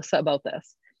talking to Alyssa about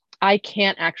this. I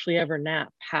can't actually ever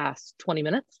nap past 20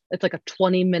 minutes. It's like a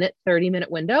 20-minute, 30-minute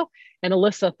window. And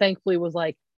Alyssa thankfully was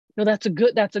like, no, that's a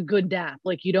good nap.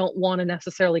 Like you don't want to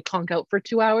necessarily conk out for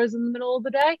 2 hours in the middle of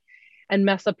the day and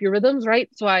mess up your rhythms. Right.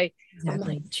 So I'm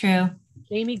like, true.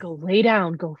 Jamie, go lay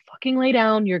down, go fucking lay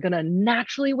down. You're going to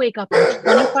naturally wake up in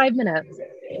 25 minutes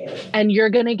and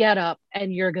you're going to get up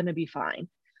and you're going to be fine.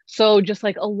 So just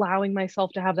like allowing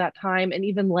myself to have that time, and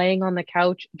even laying on the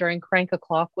couch during crank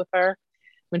o'clock with her,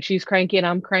 when she's cranky and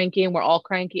I'm cranky and we're all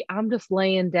cranky, I'm just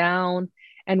laying down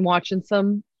and watching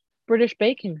some British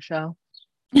baking show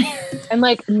and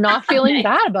like not feeling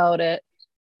bad about it.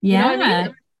 Yeah. You know what I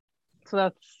mean? So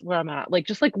that's where I'm at. Like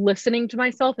just like listening to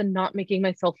myself and not making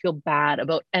myself feel bad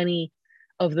about any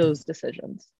of those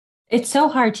decisions. It's so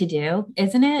hard to do,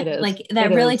 isn't it? It is. Like that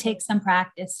really takes some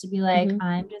practice to be like,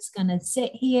 I'm just going to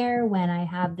sit here when I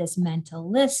have this mental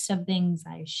list of things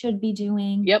I should be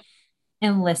doing. Yep.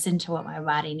 And listen to what my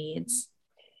body needs.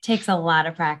 It takes a lot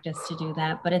of practice to do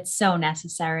that, but it's so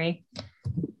necessary.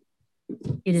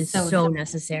 It is so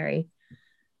necessary.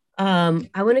 I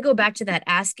want to go back to that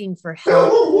asking for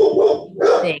help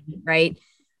thing, right?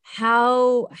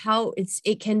 How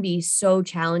it can be so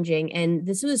challenging. And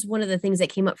this was one of the things that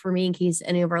came up for me, in case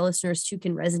any of our listeners too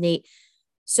can resonate.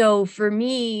 So for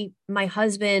me, my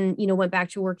husband, went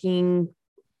back to working,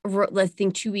 I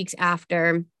think 2 weeks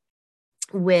after,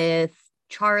 with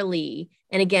Charlie.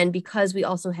 And again, because we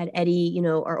also had Eddie,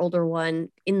 our older one,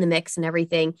 in the mix and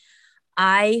everything,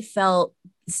 I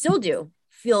still do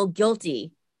feel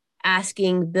guilty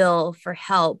asking Bill for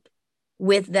help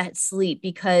with that sleep,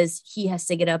 because he has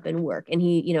to get up and work, and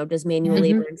he, does manual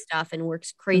labor and stuff and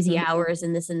works crazy hours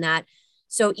and this and that.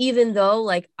 So even though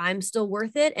like I'm still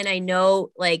worth it, and I know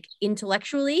like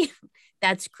intellectually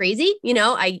that's crazy,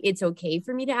 it's okay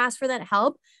for me to ask for that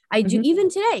help. I do, even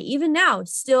today, even now,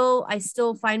 I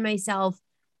still find myself,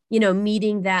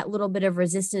 meeting that little bit of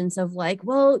resistance of like,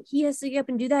 well, he has to get up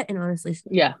and do that. And honestly,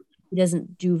 he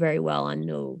doesn't do very well on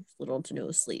little to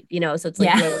no sleep, so it's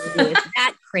like, what do I do with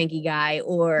that cranky guy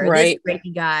or this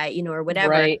cranky guy, or whatever.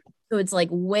 Right. So it's like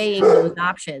weighing those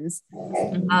options.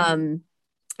 And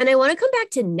I want to come back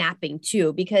to napping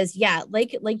too, because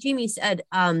like Jamie said,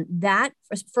 that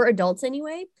for adults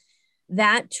anyway,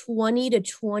 that 20 to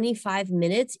 25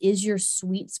 minutes is your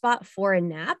sweet spot for a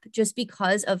nap, just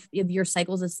because of your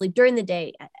cycles of sleep during the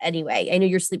day. Anyway, I know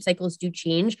your sleep cycles do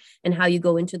change, and how you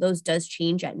go into those does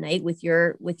change at night with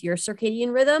your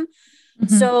circadian rhythm.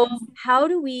 So how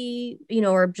do we,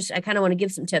 I kind of want to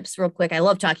give some tips real quick. I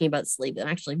love talking about sleep. I'm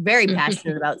actually very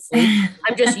passionate about sleep.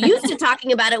 I'm just used to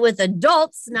talking about it with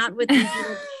adults, not with these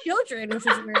little children, which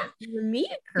is where me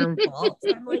falls.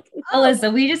 I'm like,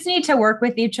 Alyssa, we just need to work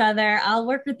with each other. I'll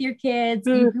work with your kids.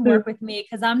 You can work with me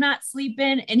because I'm not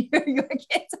sleeping and your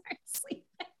kids aren't sleeping.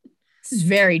 This is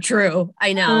very true.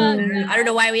 I know. I don't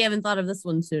know why we haven't thought of this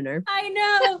one sooner. I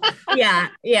know.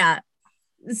 Yeah.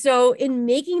 So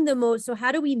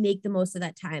how do we make the most of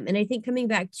that time? And I think coming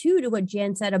back to what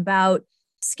Jan said about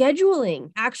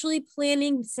scheduling, actually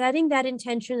planning, setting that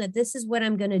intention that this is when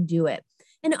I'm going to do it.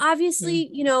 And obviously,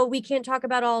 you know, we can't talk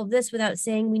about all of this without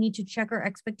saying we need to check our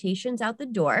expectations out the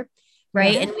door,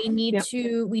 right? And we need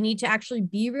to actually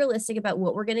be realistic about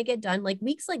what we're going to get done. Like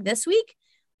weeks like this week,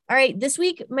 all right, this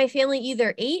week my family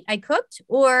either ate, I cooked,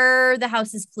 or the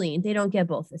house is clean. They don't get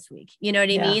both this week. You know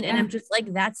what I mean? And I'm just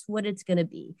like, that's what it's going to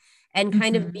be, and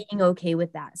kind of being okay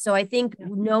with that. So I think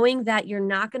knowing that you're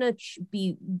not going to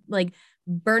be like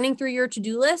burning through your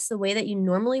to-do list the way that you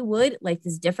normally would. Life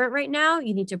is different right now.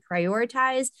 You need to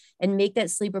prioritize and make that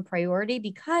sleep a priority,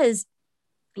 because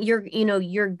you're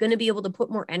going to be able to put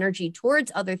more energy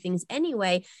towards other things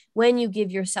anyway when you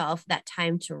give yourself that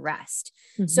time to rest.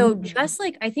 So just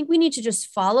like, I think we need to just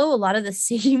follow a lot of the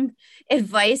same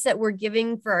advice that we're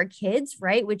giving for our kids,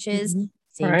 right? Which is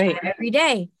same time every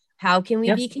day. How can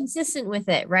we be consistent with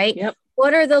it, right?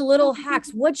 What are the little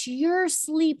hacks? What's your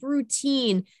sleep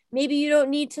routine? Maybe you don't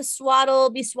need to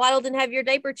be swaddled and have your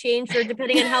diaper changed, or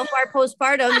depending on how far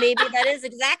postpartum, maybe that is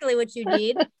exactly what you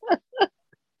need.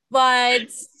 But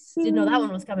didn't know that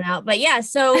one was coming out. But yeah,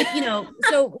 so, you know,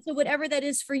 so whatever that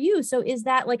is for you. So is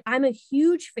that, like, I'm a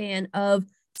huge fan of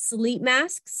sleep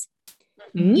masks,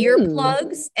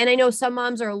 earplugs. And I know some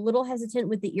moms are a little hesitant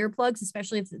with the earplugs,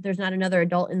 especially if there's not another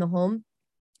adult in the home,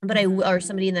 but or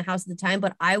somebody in the house at the time.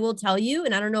 But I will tell you,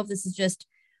 and I don't know if this is just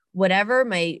whatever,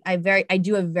 I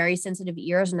do have very sensitive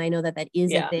ears, and I know that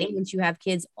is a thing. Once you have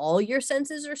kids, all your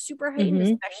senses are super heightened,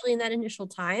 especially in that initial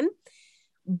time.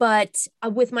 But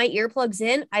with my earplugs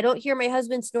in, I don't hear my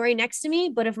husband snoring next to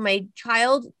me, but if my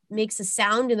child makes a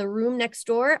sound in the room next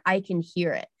door, I can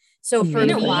hear it. So for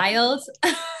me, wild.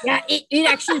 Yeah, it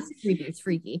actually is creepy. It's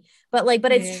freaky, but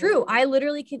it's true. I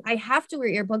literally I have to wear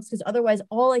earplugs, because otherwise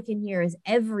all I can hear is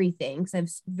everything, because I'm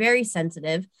very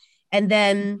sensitive. And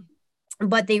then,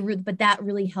 but that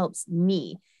really helps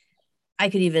me.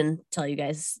 I could even tell you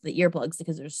guys the earplugs,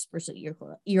 because there's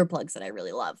earplugs that I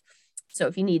really love. So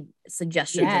if you need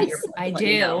suggestions, I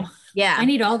do. Yeah, I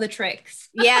need all the tricks.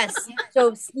 Yes.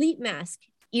 So sleep mask,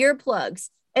 earplugs,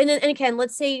 and again,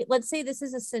 let's say this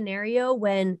is a scenario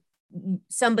when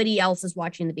somebody else is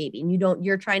watching the baby, and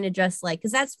you're trying to just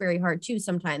because that's very hard too.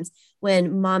 Sometimes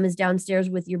when mom is downstairs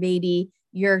with your baby,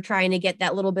 you're trying to get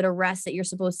that little bit of rest that you're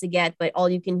supposed to get, but all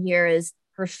you can hear is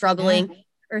her struggling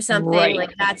or something.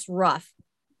 Like, that's rough.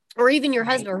 Or even your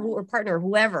husband or partner,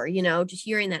 whoever, just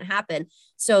hearing that happen.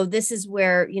 So this is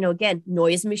where, again,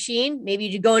 noise machine, maybe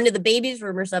you go into the baby's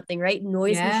room or something, right?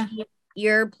 Noise machine,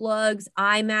 earplugs,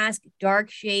 eye mask,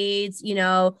 dark shades,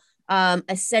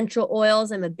 essential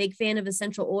oils. I'm a big fan of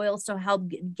essential oils to help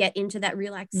get into that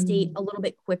relaxed state a little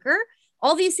bit quicker.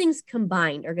 All these things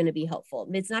combined are going to be helpful.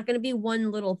 It's not going to be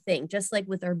one little thing, just like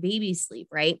with our baby sleep,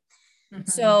 right?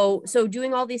 So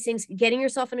doing all these things, getting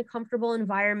yourself in a comfortable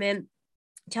environment,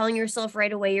 telling yourself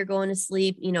right away you're going to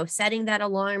sleep, setting that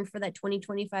alarm for that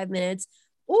 20-25 minutes,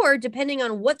 or depending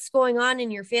on what's going on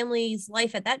in your family's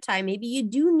life at that time, maybe you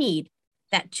do need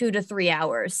that 2 to 3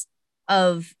 hours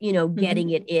of, getting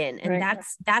it in. And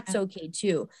that's okay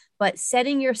too. But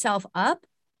setting yourself up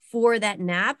for that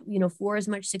nap, for as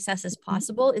much success as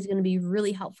possible is going to be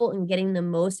really helpful in getting the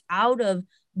most out of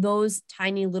those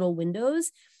tiny little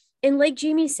windows. And like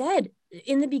Jamie said,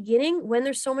 in the beginning, when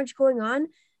there's so much going on,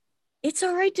 it's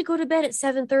all right to go to bed at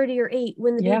 7:30 or 8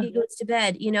 when the baby goes to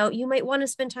bed. You might want to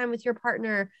spend time with your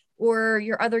partner or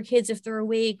your other kids if they're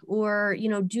awake, or,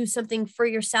 do something for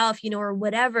yourself, or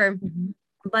whatever.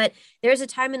 But there's a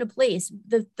time and a place.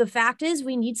 The fact is,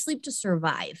 we need sleep to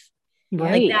survive.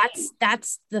 Right. Like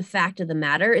that's the fact of the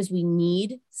matter, is we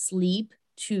need sleep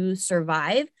to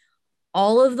survive.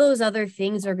 All of those other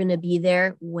things are going to be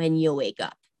there when you wake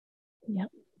up. Yep.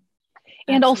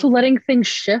 And also letting things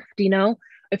shift,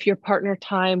 if your partner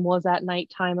time was at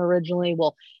nighttime originally,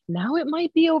 well, now it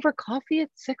might be over coffee at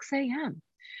 6 a.m.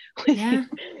 Yeah.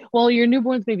 While your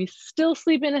newborn's maybe still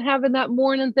sleeping and having that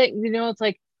morning thing, it's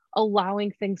like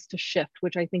allowing things to shift,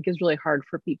 which I think is really hard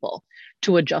for people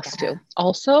to adjust to.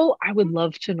 Also, I would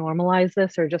love to normalize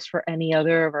this, or just for any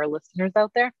other of our listeners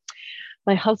out there.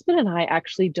 My husband and I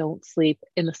actually don't sleep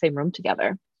in the same room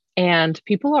together. And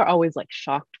people are always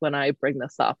shocked when I bring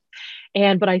this up.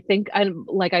 But I think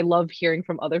I love hearing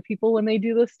from other people when they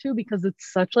do this too, because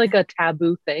it's such a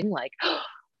taboo thing.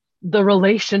 The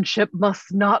relationship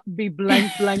must not be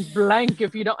blank, blank, blank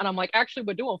if you don't. And I'm actually,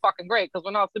 we're doing fucking great because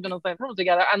we're not sleeping in the same room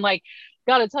together. I'm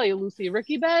gotta tell you, Lucy,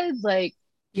 Ricky beds, maybe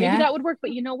that would work.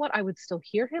 But you know what? I would still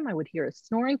hear him. I would hear his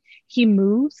snoring. He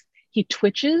moves. He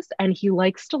twitches, and he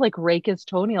likes to rake his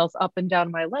toenails up and down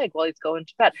my leg while he's going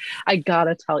to bed. I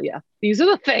gotta tell you, these are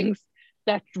the things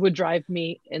that would drive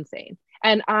me insane.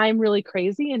 And I'm really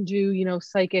crazy and do,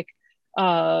 psychic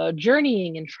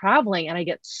journeying and traveling. And I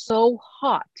get so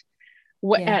hot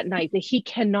at night, that he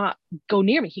cannot go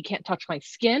near me. He can't touch my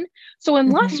skin. So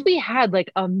unless we had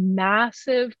like a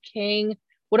massive king,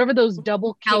 whatever those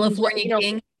double California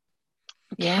king,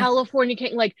 California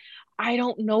king, like I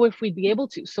don't know if we'd be able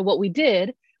to. So what we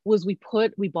did was we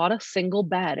bought a single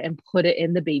bed and put it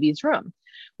in the baby's room,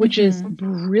 which is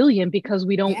brilliant because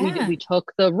we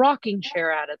took the rocking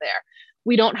chair out of there.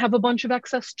 We don't have a bunch of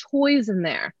excess toys in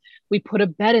there. We put a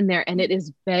bed in there and it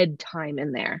is bedtime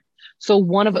in there. So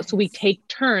we take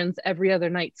turns every other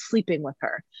night sleeping with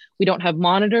her. We don't have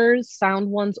monitors, sound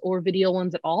ones, or video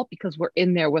ones at all because we're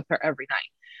in there with her every night.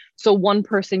 So one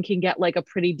person can get like a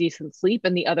pretty decent sleep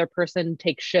and the other person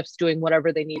takes shifts doing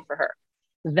whatever they need for her.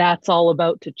 That's all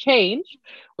about to change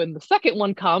when the second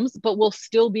one comes, but we'll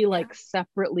still be like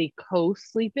separately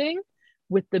co-sleeping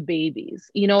with the babies.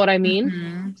 You know what I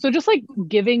mean? So just like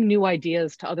giving new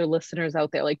ideas to other listeners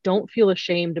out there, like don't feel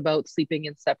ashamed about sleeping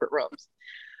in separate rooms.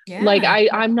 Like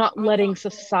I'm not letting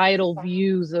societal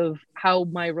views of how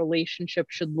my relationship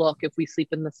should look if we sleep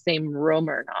in the same room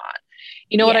or not.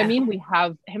 You know what I mean?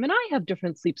 Him and I have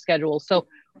different sleep schedules. So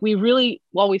we really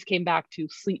always came back to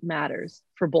sleep matters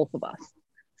for both of us.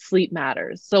 Sleep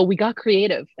matters. So we got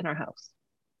creative in our house.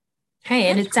 Hey,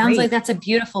 and it sounds like that's a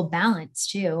beautiful balance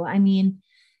too. I mean,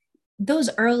 those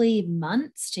early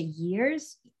months to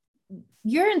years,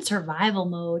 you're in survival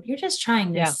mode. You're just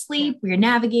trying to sleep. You're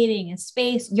navigating a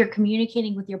space. You're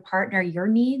communicating with your partner, your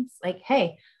needs. Like,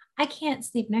 hey, I can't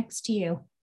sleep next to you.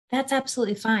 That's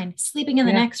absolutely fine. Sleeping in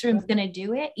the next room is going to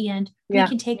do it. And we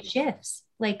can take shifts.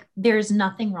 Like, there's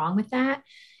nothing wrong with that.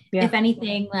 If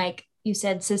anything, like you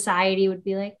said, society would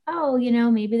be like, oh,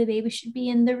 maybe the baby should be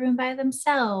in the room by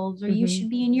themselves, or you should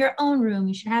be in your own room.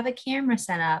 You should have a camera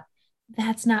set up.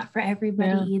 That's not for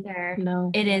everybody either.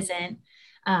 No, it isn't.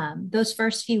 Those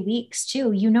first few weeks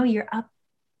too, you're up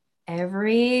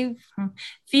every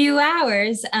few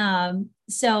hours.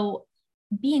 So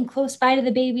being close by to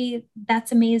the baby,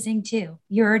 that's amazing too.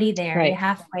 You're already there. Right. You're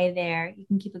halfway there. You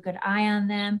can keep a good eye on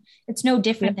them. It's no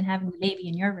different than having the baby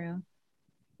in your room.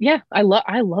 Yeah, I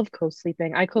love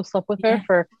co-sleeping. I co-slept with her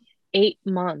for 8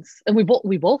 months, and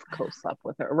we both co-slept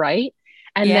with her, right?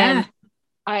 And then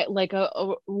I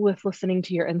with listening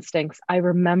to your instincts, I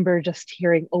remember just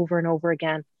hearing over and over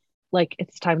again, like,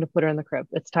 it's time to put her in the crib.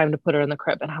 It's time to put her in the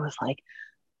crib. And I was like,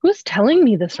 who's telling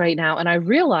me this right now? And I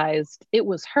realized it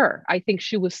was her. I think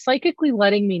she was psychically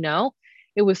letting me know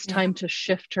it was time to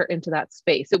shift her into that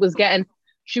space.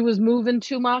 She was moving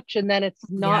too much, and then it's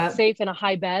not safe in a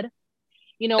high bed.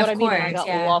 You know what I mean? And I got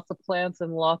lots of plants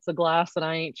and lots of glass, and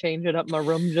I ain't changing up my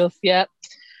room just yet.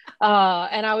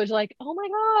 And I was like, oh my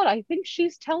God, I think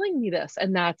she's telling me this.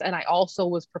 And I also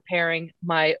was preparing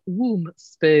my womb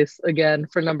space again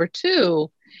for number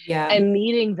 2. And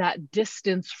needing that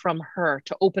distance from her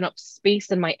to open up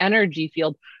space in my energy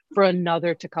field for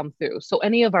another to come through. So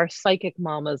any of our psychic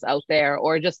mamas out there,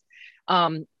 or just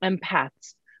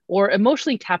empaths or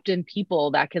emotionally tapped in people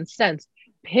that can sense,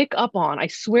 pick up on, I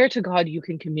swear to God, you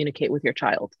can communicate with your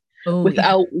child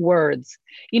without words.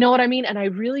 You know what I mean? And I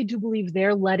really do believe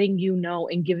they're letting you know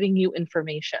and giving you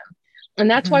information. And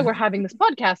that's why we're having this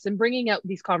podcast and bringing out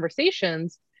these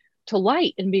conversations to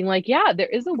light and being like, yeah, there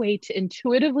is a way to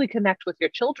intuitively connect with your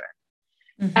children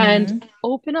and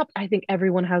open up. I think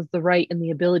everyone has the right and the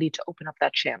ability to open up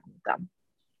that channel with them.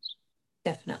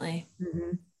 Definitely.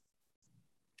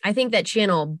 I think that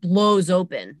channel blows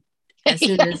open as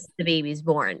soon as the baby's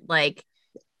born, like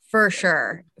for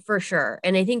sure.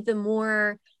 And I think the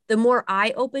more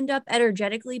I opened up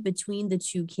energetically between the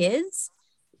 2 kids,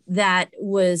 that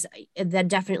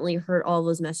definitely heard all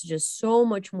those messages so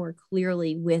much more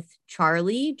clearly with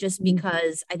Charlie, just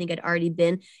because I think I'd already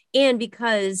been, and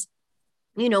because,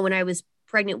 when I was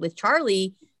pregnant with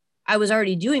Charlie, I was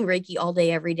already doing Reiki all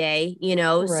day, every day,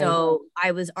 so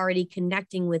I was already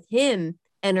connecting with him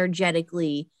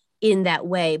energetically in that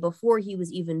way before he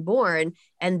was even born,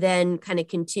 and then kind of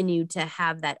continued to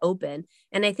have that open.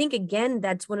 And I think, again,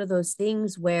 that's one of those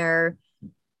things where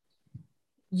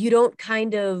you don't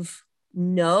kind of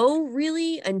know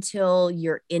really until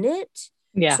you're in it,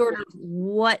 sort of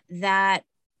what that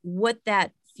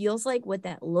feels like, what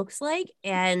that looks like.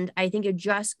 And I think it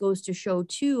just goes to show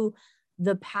too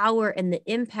the power and the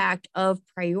impact of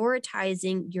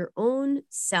prioritizing your own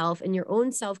self and your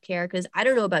own self-care. Because I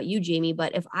don't know about you, Jamie,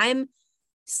 but if I'm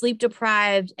sleep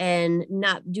deprived and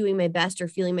not doing my best or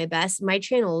feeling my best, my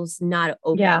channel's not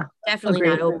open. Definitely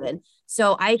not open.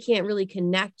 So I can't really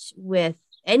connect with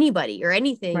anybody or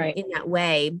anything in that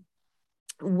way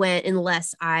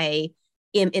unless I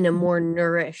am in a more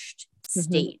nourished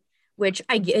state, which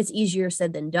I guess it's easier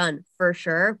said than done for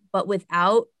sure. But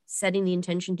without setting the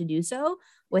intention to do so,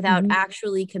 without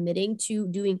actually committing to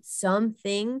doing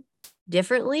something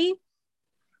differently,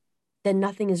 then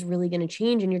nothing is really going to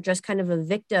change. And you're just kind of a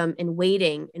victim and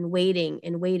waiting and waiting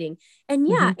and waiting. And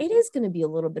yeah, it is going to be a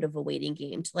little bit of a waiting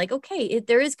game to like, okay,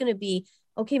 there is going to be,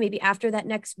 okay, maybe after that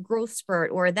next growth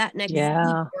spurt or that next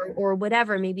or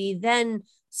whatever, maybe then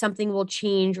something will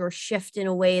change or shift in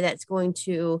a way that's going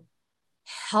to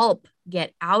help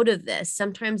get out of this.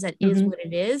 Sometimes that is what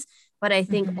it is. But I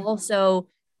think also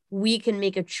we can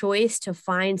make a choice to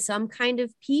find some kind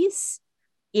of peace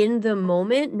in the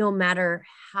moment, no matter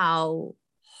how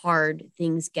hard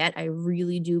things get. I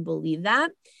really do believe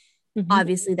that.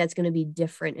 Obviously, that's going to be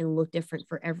different and look different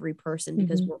for every person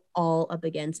because we're all up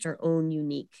against our own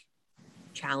unique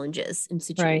challenges and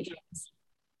situations.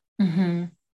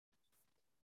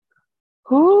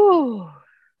 Ooh.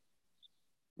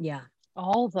 Yeah.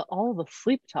 All the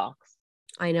sleep talks.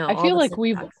 I know. I feel like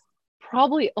we've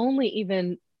probably only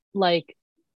even like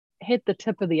hit the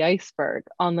tip of the iceberg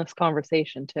on this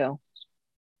conversation too.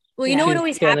 Well, you know what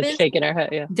always happens? Shaking her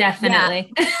head,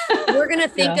 Definitely. Yeah. We're gonna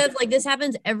think of like this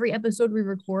happens every episode we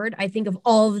record. I think of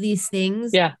all of these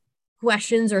things,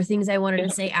 questions or things I wanted to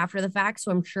say after the fact.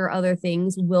 So I'm sure other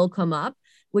things will come up,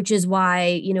 which is why,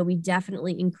 you know, we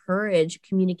definitely encourage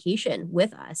communication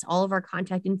with us. All of our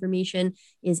contact information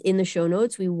is in the show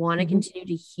notes. We want to continue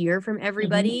to hear from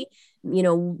everybody, you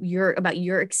know, about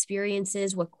your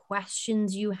experiences, what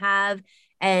questions you have,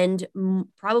 and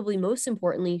probably most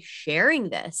importantly, sharing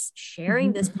this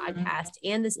podcast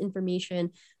and this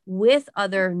information with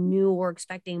other new or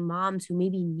expecting moms who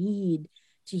maybe need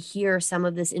to hear some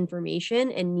of this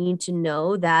information and need to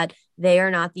know that they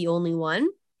are not the only one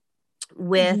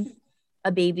with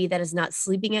a baby that is not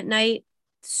sleeping at night.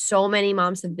 So many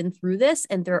moms have been through this,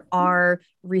 and there are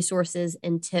resources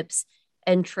and tips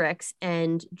and tricks,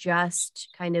 and just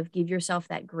kind of give yourself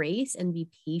that grace and be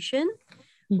patient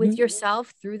with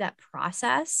yourself through that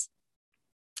process.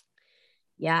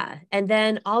 Yeah. And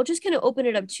then I'll just kind of open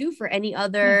it up too for any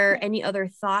other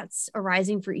thoughts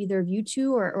arising for either of you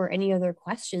two, or any other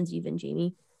questions even,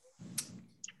 Jamie.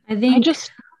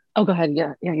 Oh, go ahead.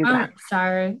 Yeah, you're back.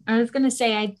 Sorry. I was going to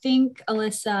say, I think,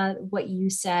 Alyssa, what you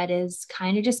said is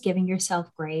kind of just giving yourself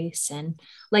grace. And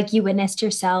like you witnessed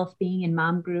yourself being in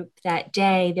mom group that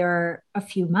day, there are a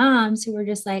few moms who were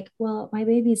just like, well, my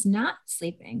baby's not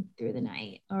sleeping through the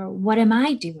night, or what am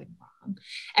I doing wrong?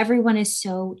 Everyone is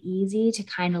so easy to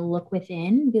kind of look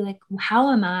within and be like,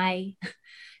 how am I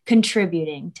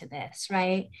contributing to this?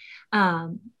 Right.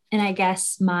 And I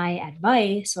guess my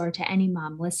advice, or to any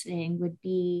mom listening, would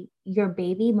be your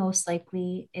baby most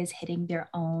likely is hitting their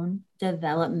own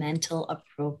developmental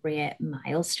appropriate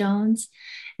milestones.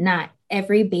 Not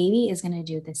every baby is going to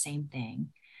do the same thing.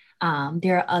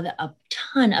 There are a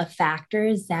ton of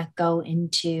factors that go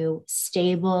into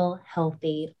stable,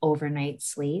 healthy overnight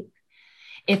sleep.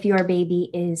 If your baby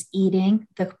is eating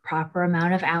the proper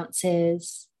amount of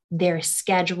ounces, their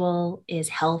schedule is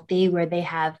healthy, where they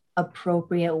have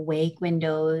appropriate wake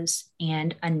windows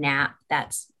and a nap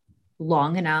that's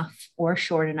long enough or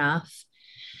short enough,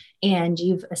 and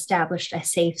you've established a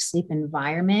safe sleep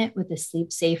environment with a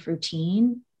sleep safe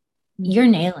routine, you're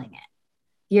nailing it.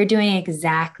 You're doing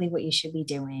exactly what you should be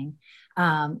doing.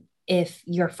 If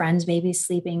your friend's baby's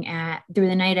sleeping through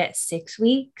the night at 6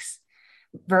 weeks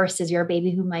versus your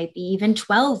baby who might be even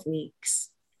 12 weeks,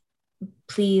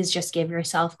 please just give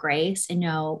yourself grace and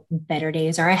know better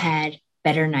days are ahead.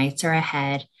 Better nights are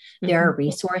ahead. There are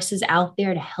resources out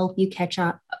there to help you catch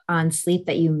up on sleep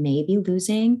that you may be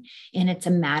losing. And it's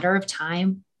a matter of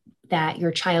time that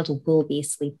your child will be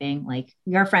sleeping like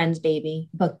your friend's baby,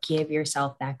 but give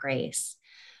yourself that grace.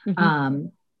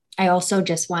 I also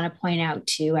just want to point out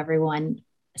to everyone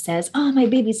says, oh, my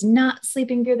baby's not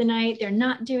sleeping through the night. They're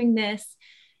not doing this.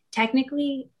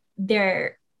 Technically,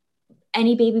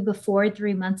 any baby before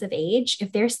 3 months of age,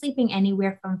 if they're sleeping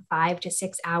anywhere from 5 to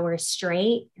 6 hours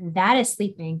straight, that is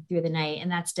sleeping through the night,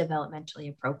 and that's developmentally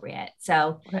appropriate.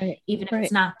 So even if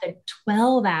it's not the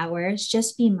 12 hours,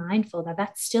 just be mindful that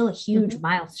that's still a huge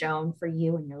milestone for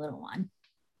you and your little one.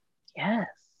 Yes.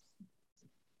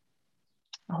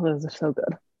 Oh, those are so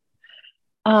good.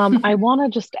 I want to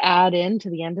just add in to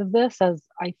the end of this, as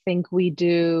I think we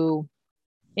do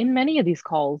in many of these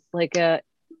calls, like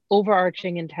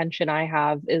overarching intention I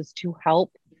have is to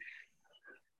help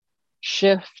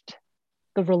shift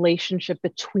the relationship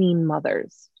between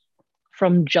mothers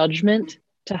from judgment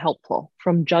to helpful,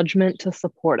 from judgment to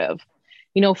supportive,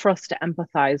 for us to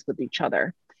empathize with each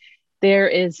other. There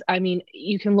is,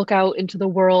 you can look out into the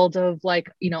world of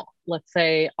let's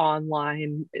say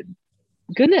online,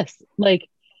 goodness, like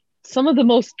some of the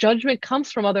most judgment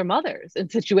comes from other mothers in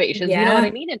situations, you know what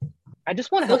I mean? And I just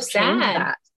want to help change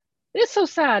that. It is so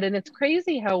sad. And it's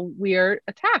crazy how we're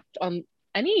attacked on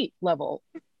any level.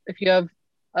 If you have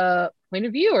a point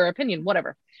of view or opinion,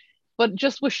 whatever. But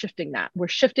just with shifting that, we're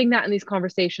shifting that in these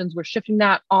conversations. We're shifting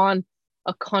that on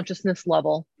a consciousness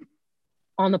level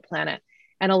on the planet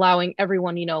and allowing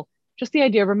everyone, you know, just the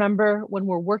idea, remember when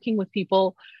we're working with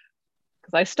people,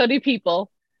 because I study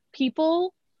people,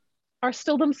 people are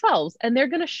still themselves and they're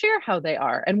going to share how they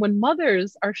are. And when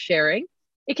mothers are sharing,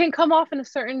 it can come off in a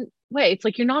certain way. It's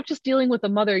like you're not just dealing with a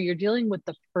mother, you're dealing with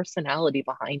the personality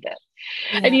behind it.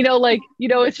 Yeah. And, you know, like, you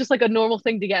know, it's just like a normal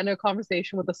thing to get in a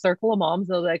conversation with a circle of moms.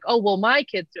 They're like, oh, well, my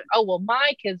kid's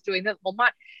doing this. Well,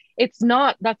 it's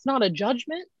not, that's not a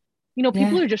judgment. You know,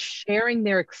 people are just sharing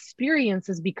their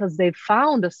experiences because they've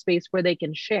found a space where they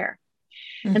can share.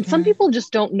 And some people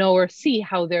just don't know or see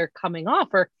how they're coming off,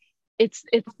 or it's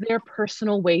their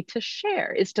personal way to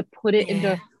share, is to put it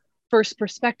into first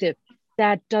perspective.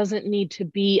 That doesn't need to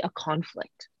be a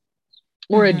conflict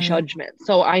or a judgment.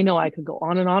 So I know I could go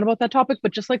on and on about that topic,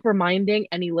 but just like reminding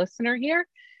any listener here,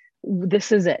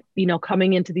 this is it, you know,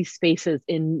 coming into these spaces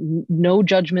in no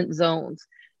judgment zones,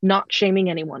 not shaming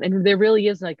anyone. And there really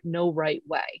is like no right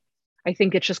way. I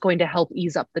think it's just going to help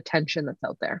ease up the tension that's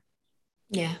out there.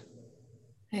 Yeah,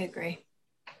 I agree.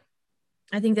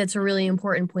 I think that's a really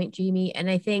important point, Jamie. And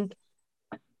I think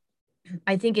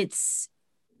it's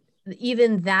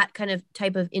even that kind of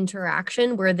type of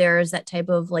interaction where there's that type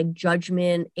of like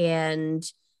judgment and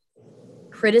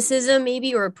criticism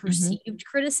maybe, or perceived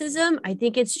criticism. I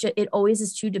think it's just, it always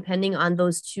is too depending on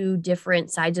those two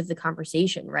different sides of the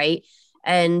conversation, right?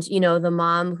 And, you know, the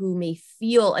mom who may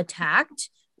feel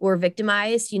attacked or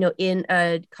victimized, you know, in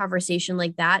a conversation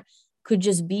like that could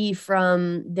just be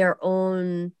from their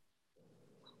own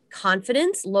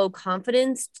low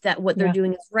confidence that what they're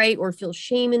doing is right, or feel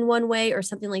shame in one way or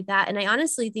something like that. And I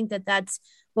honestly think that that's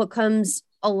what comes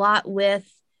a lot with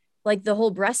like the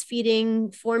whole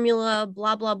breastfeeding formula,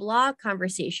 blah, blah, blah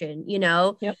conversation, you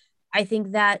know? I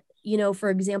think that, you know, for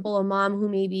example, a mom who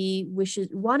maybe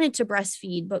wanted to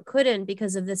breastfeed, but couldn't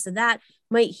because of this or that,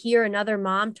 might hear another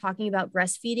mom talking about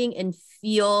breastfeeding and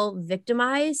feel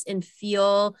victimized and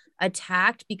feel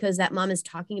attacked because that mom is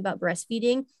talking about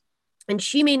breastfeeding. And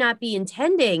she may not be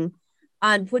intending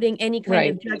on putting any kind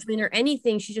of judgment or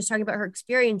anything. She's just talking about her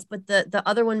experience, but the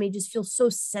other one may just feel so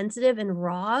sensitive and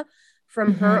raw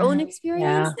from her own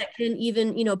experience that can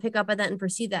even, you know, pick up on that and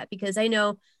perceive that. Because I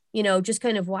know, you know, just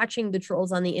kind of watching the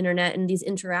trolls on the internet and these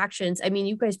interactions, I mean,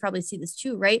 you guys probably see this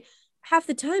too, right? Half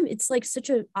the time, it's like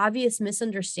such an obvious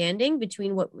misunderstanding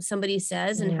between what somebody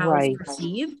says and how it's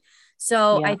perceived.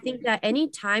 So I think that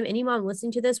anytime any mom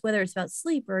listening to this, whether it's about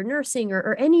sleep or nursing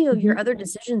or any of your other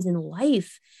decisions in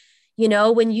life, you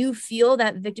know, when you feel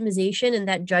that victimization and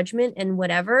that judgment and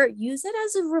whatever, use it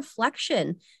as a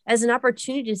reflection, as an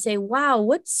opportunity to say, wow,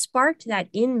 what sparked that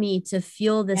in me to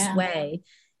feel this way,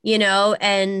 you know,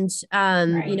 and,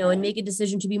 you know, and make a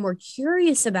decision to be more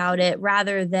curious about it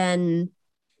rather than,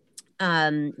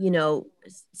 you know,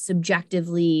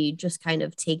 subjectively just kind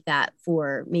of take that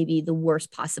for maybe the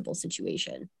worst possible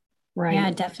situation. Right. Yeah,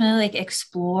 definitely like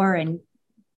explore and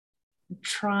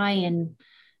try and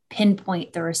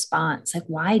pinpoint the response. Like,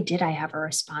 why did I have a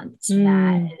response to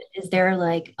that? Is there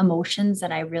like emotions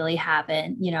that I really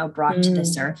haven't, you know, brought to the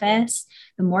surface?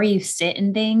 The more you sit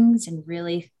in things and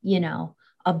really, you know,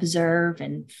 observe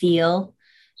and feel,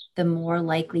 the more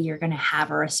likely you're going to have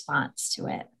a response to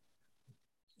it.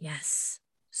 Yes.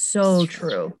 So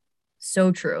true.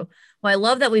 So true. Well, I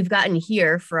love that we've gotten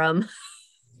here from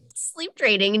sleep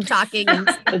training and talking and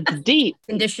it's deep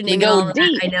conditioning and all of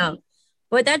that. I know.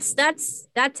 But that's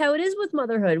how it is with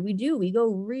motherhood. We go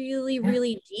really,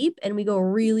 really deep and we go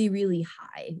really, really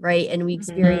high, right? And we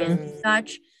experience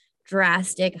such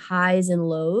drastic highs and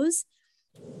lows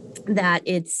that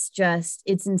it's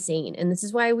insane. And this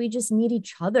is why we just need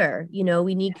each other. You know,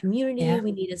 we need community.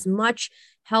 We need as much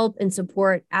help and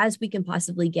support as we can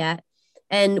possibly get.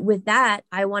 And with that,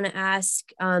 I want to ask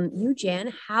you,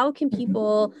 Jan, how can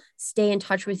people stay in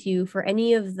touch with you for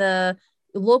any of the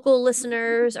local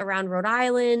listeners around Rhode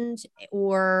Island,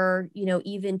 or, you know,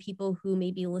 even people who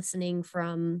may be listening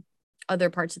from other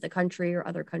parts of the country or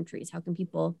other countries? How can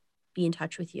people be in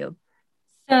touch with you?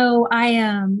 So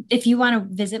if you want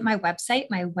to visit my website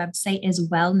is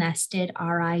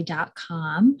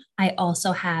wellnestedri.com. I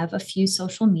also have a few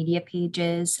social media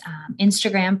pages,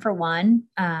 Instagram for one.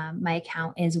 My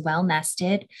account is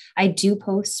wellnested. I do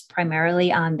post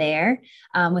primarily on there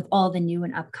with all the new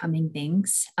and upcoming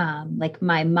things. Like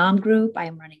my mom group, I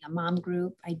am running a mom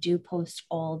group. I do post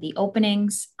all the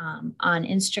openings on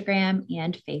Instagram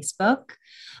and Facebook,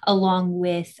 along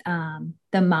with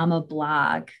the Mama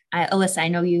blog. Alyssa, I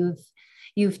know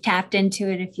you've tapped into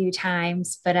it a few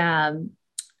times, but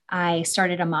I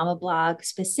started a Mama blog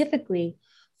specifically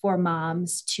for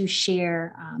moms to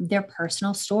share their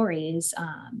personal stories.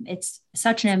 It's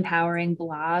such an empowering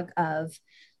blog of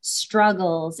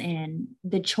struggles and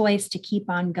the choice to keep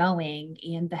on going,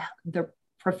 and the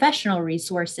professional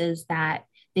resources that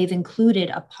they've included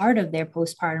a part of their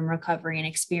postpartum recovery and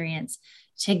experience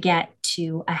to get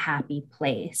to a happy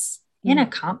place and a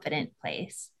confident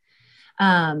place.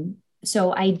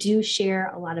 So I do share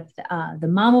a lot of the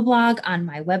Mama blog on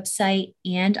my website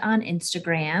and on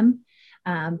Instagram.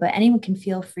 But anyone can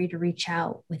feel free to reach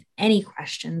out with any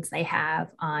questions they have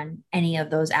on any of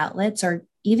those outlets, or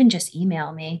even just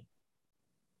email me.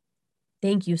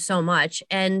 Thank you so much.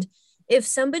 And if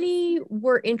somebody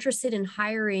were interested in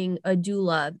hiring a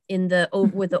doula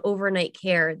with the overnight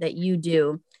care that you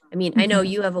do, I mean, I know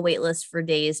you have a wait list for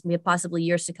days, maybe possibly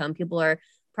years to come. People are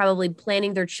probably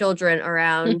planning their children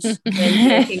around when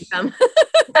they can come.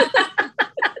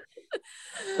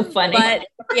 Funny. But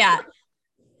yeah.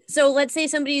 So let's say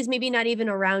somebody is maybe not even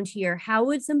around here. How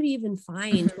would somebody even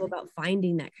go about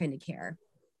finding that kind of care?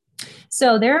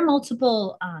 So there are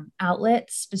multiple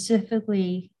outlets.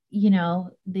 Specifically,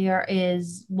 there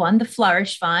is one, the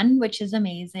Flourish Fund, which is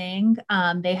amazing.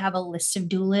 They have a list of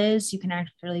doulas. You can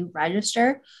actually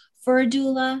register for a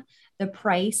doula. The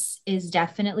price is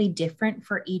definitely different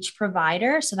for each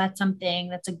provider. So that's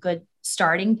a good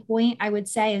starting point, I would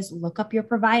say, is look up your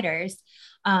providers.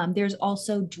 There's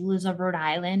also Doulas of Rhode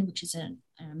Island, which is an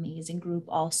amazing group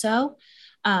also.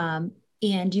 And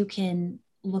you can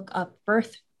look up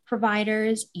birth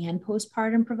providers and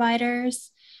postpartum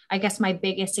providers. I guess my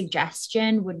biggest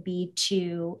suggestion would be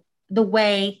the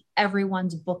way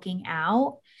everyone's booking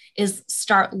out is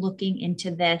start looking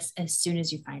into this as soon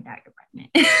as you find out you're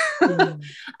pregnant.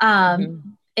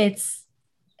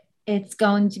 It's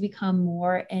going to become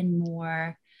more and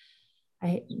more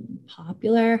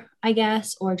popular, I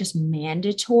guess, or just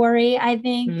mandatory. I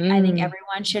think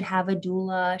everyone should have a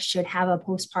doula, should have a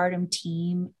postpartum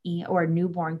team or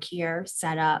newborn care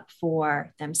set up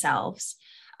for themselves.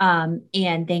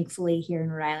 And thankfully here in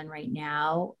Rhode Island right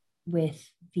now, with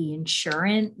the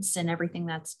insurance and everything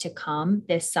that's to come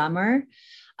this summer,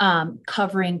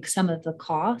 covering some of the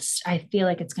costs, I feel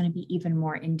like it's going to be even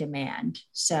more in demand.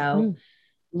 So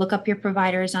look up your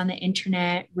providers on the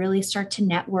internet, really start to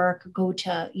network, go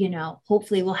to,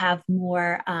 hopefully we'll have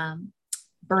more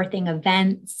birthing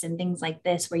events and things like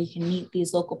this where you can meet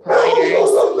these local providers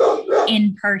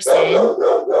in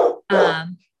person.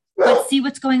 But see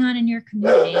what's going on in your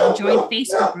community. Join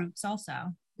Facebook groups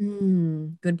also.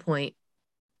 Good point.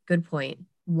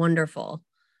 Wonderful.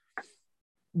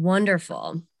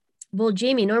 Well,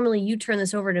 Jamie, normally you turn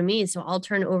this over to me, so I'll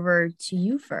turn over to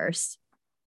you first.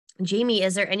 Jamie,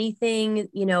 is there anything,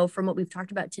 from what we've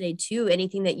talked about today too,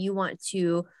 anything that you want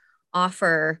to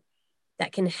offer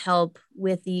that can help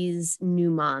with these new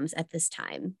moms at this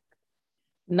time?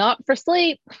 Not for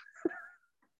sleep.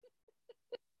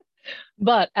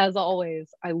 But as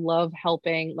always, I love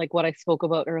helping, like what I spoke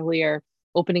about earlier,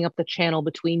 opening up the channel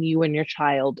between you and your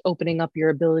child, opening up your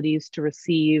abilities to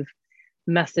receive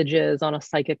messages on a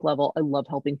psychic level. I love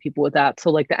helping people with that. So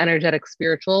like the energetic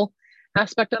spiritual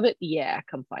aspect of it, yeah,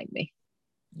 come find me.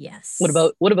 Yes.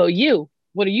 What about you?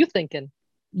 What are you thinking?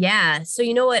 Yeah. So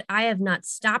you know what I have not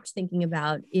stopped thinking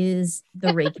about is the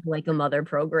Reiki Like a Mother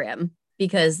program,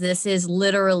 because this is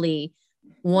literally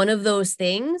one of those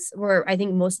things where I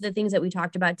think most of the things that we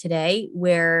talked about today,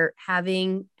 where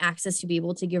having access to be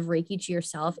able to give Reiki to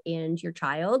yourself and your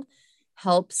child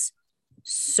helps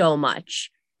so much.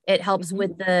 It helps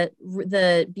with the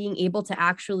being able to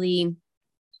actually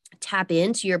tap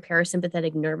into your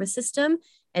parasympathetic nervous system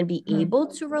and be able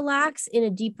to relax in a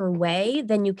deeper way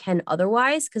than you can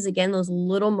otherwise. Because again, those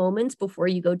little moments before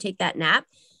you go take that nap,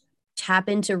 tap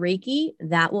into Reiki,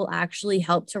 that will actually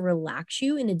help to relax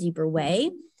you in a deeper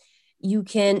way. It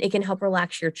can help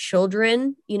relax your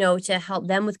children, to help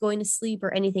them with going to sleep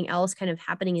or anything else kind of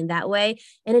happening in that way.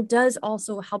 And it does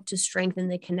also help to strengthen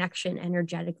the connection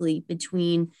energetically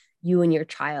between you and your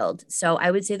child. So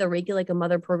I would say the Reiki Like a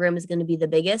Mother program is going to be the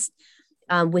biggest.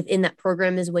 Within that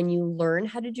program is when you learn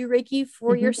how to do Reiki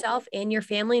for yourself and your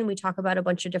family. And we talk about a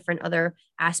bunch of different other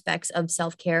aspects of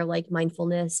self-care, like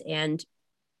mindfulness and,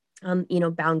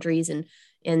 boundaries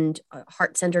and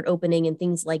heart-centered opening and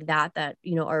things like that,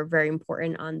 are very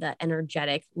important on the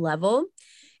energetic level.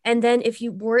 And then if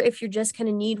you're just kind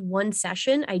of need one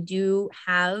session, I do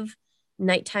have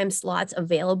nighttime slots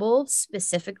available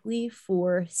specifically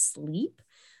for sleep.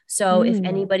 So if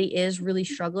anybody is really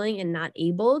struggling and not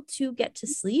able to get to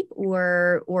sleep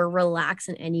or relax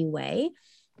in any way,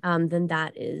 then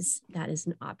that is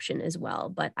an option as well.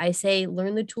 But I say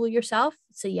learn the tool yourself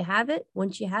so you have it.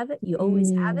 Once you have it, you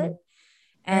always have it.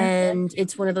 And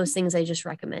it's one of those things I just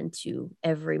recommend to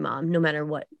every mom, no matter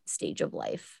what stage of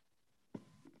life.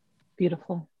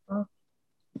 Beautiful. All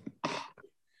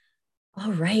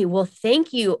right. Well,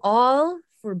 thank you all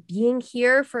for being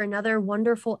here for another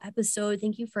wonderful episode.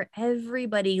 Thank you for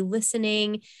everybody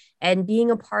listening and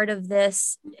being a part of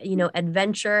this,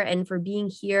 adventure, and for being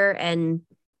here and,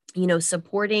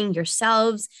 supporting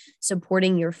yourselves,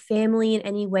 supporting your family in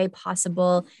any way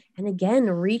possible. And again,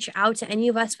 reach out to any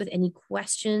of us with any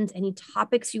questions, any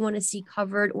topics you want to see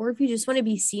covered, or if you just want to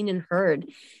be seen and heard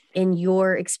in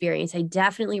your experience. I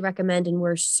definitely recommend, and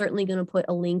we're certainly going to put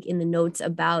a link in the notes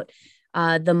about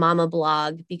the Mama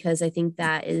blog, because I think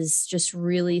that is just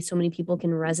really, so many people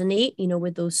can resonate,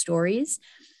 with those stories.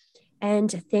 And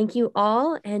thank you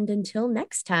all. And until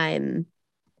next time.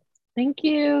 Thank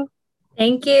you.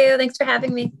 Thank you. Thanks for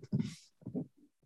having me.